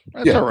you go.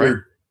 That's all right.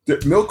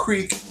 Mill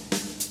Creek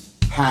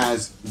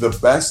has the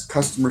best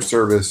customer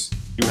service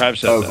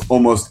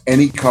almost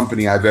any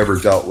company I've ever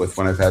dealt with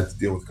when I've had to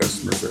deal with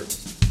customer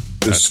service.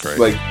 That's great.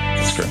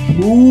 That's great.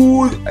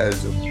 Smooth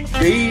as a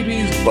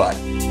baby's butt.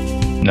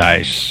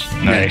 Nice.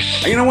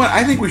 You know what?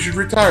 I think we should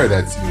retire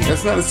that saying.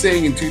 That's not a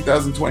saying in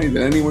 2020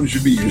 that anyone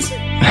should be using.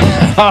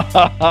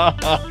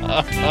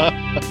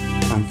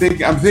 I'm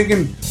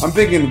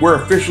thinking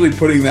we're officially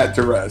putting that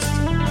to rest.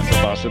 That's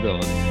a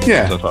possibility.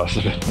 Yeah. That's a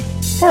possibility.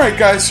 All right,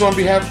 guys. So on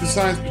behalf of the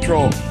Science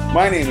Patrol,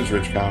 my name is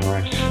Rich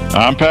Conroy.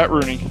 I'm Pat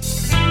Rooney.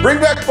 Bring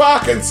back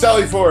Bock and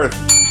Sally Forth.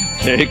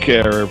 Take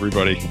care,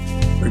 everybody.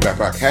 Bring back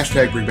Bock. #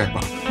 Bring back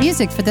Bock.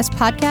 Music for this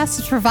podcast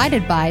is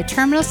provided by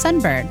Terminal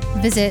Sunburn.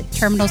 Visit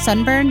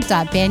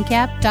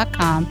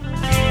terminalsunburn.bandcamp.com.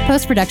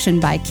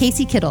 Post-production by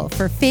Casey Kittle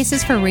for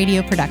Faces for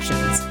Radio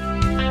Productions.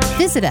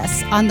 Visit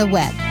us on the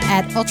web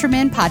at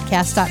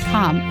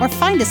ultramanpodcast.com or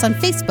find us on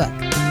Facebook.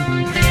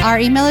 Our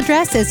email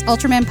address is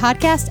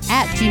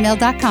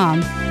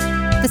ultramanpodcast@gmail.com.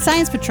 The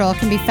Science Patrol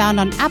can be found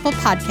on Apple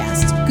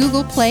Podcasts,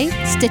 Google Play,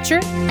 Stitcher,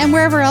 and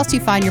wherever else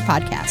you find your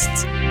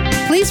podcasts.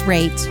 Please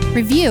rate,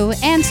 review,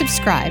 and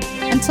subscribe.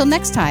 Until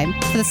next time,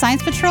 for the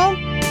Science Patrol,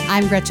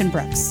 I'm Gretchen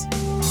Brooks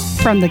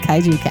from the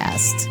Kaiju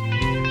Cast.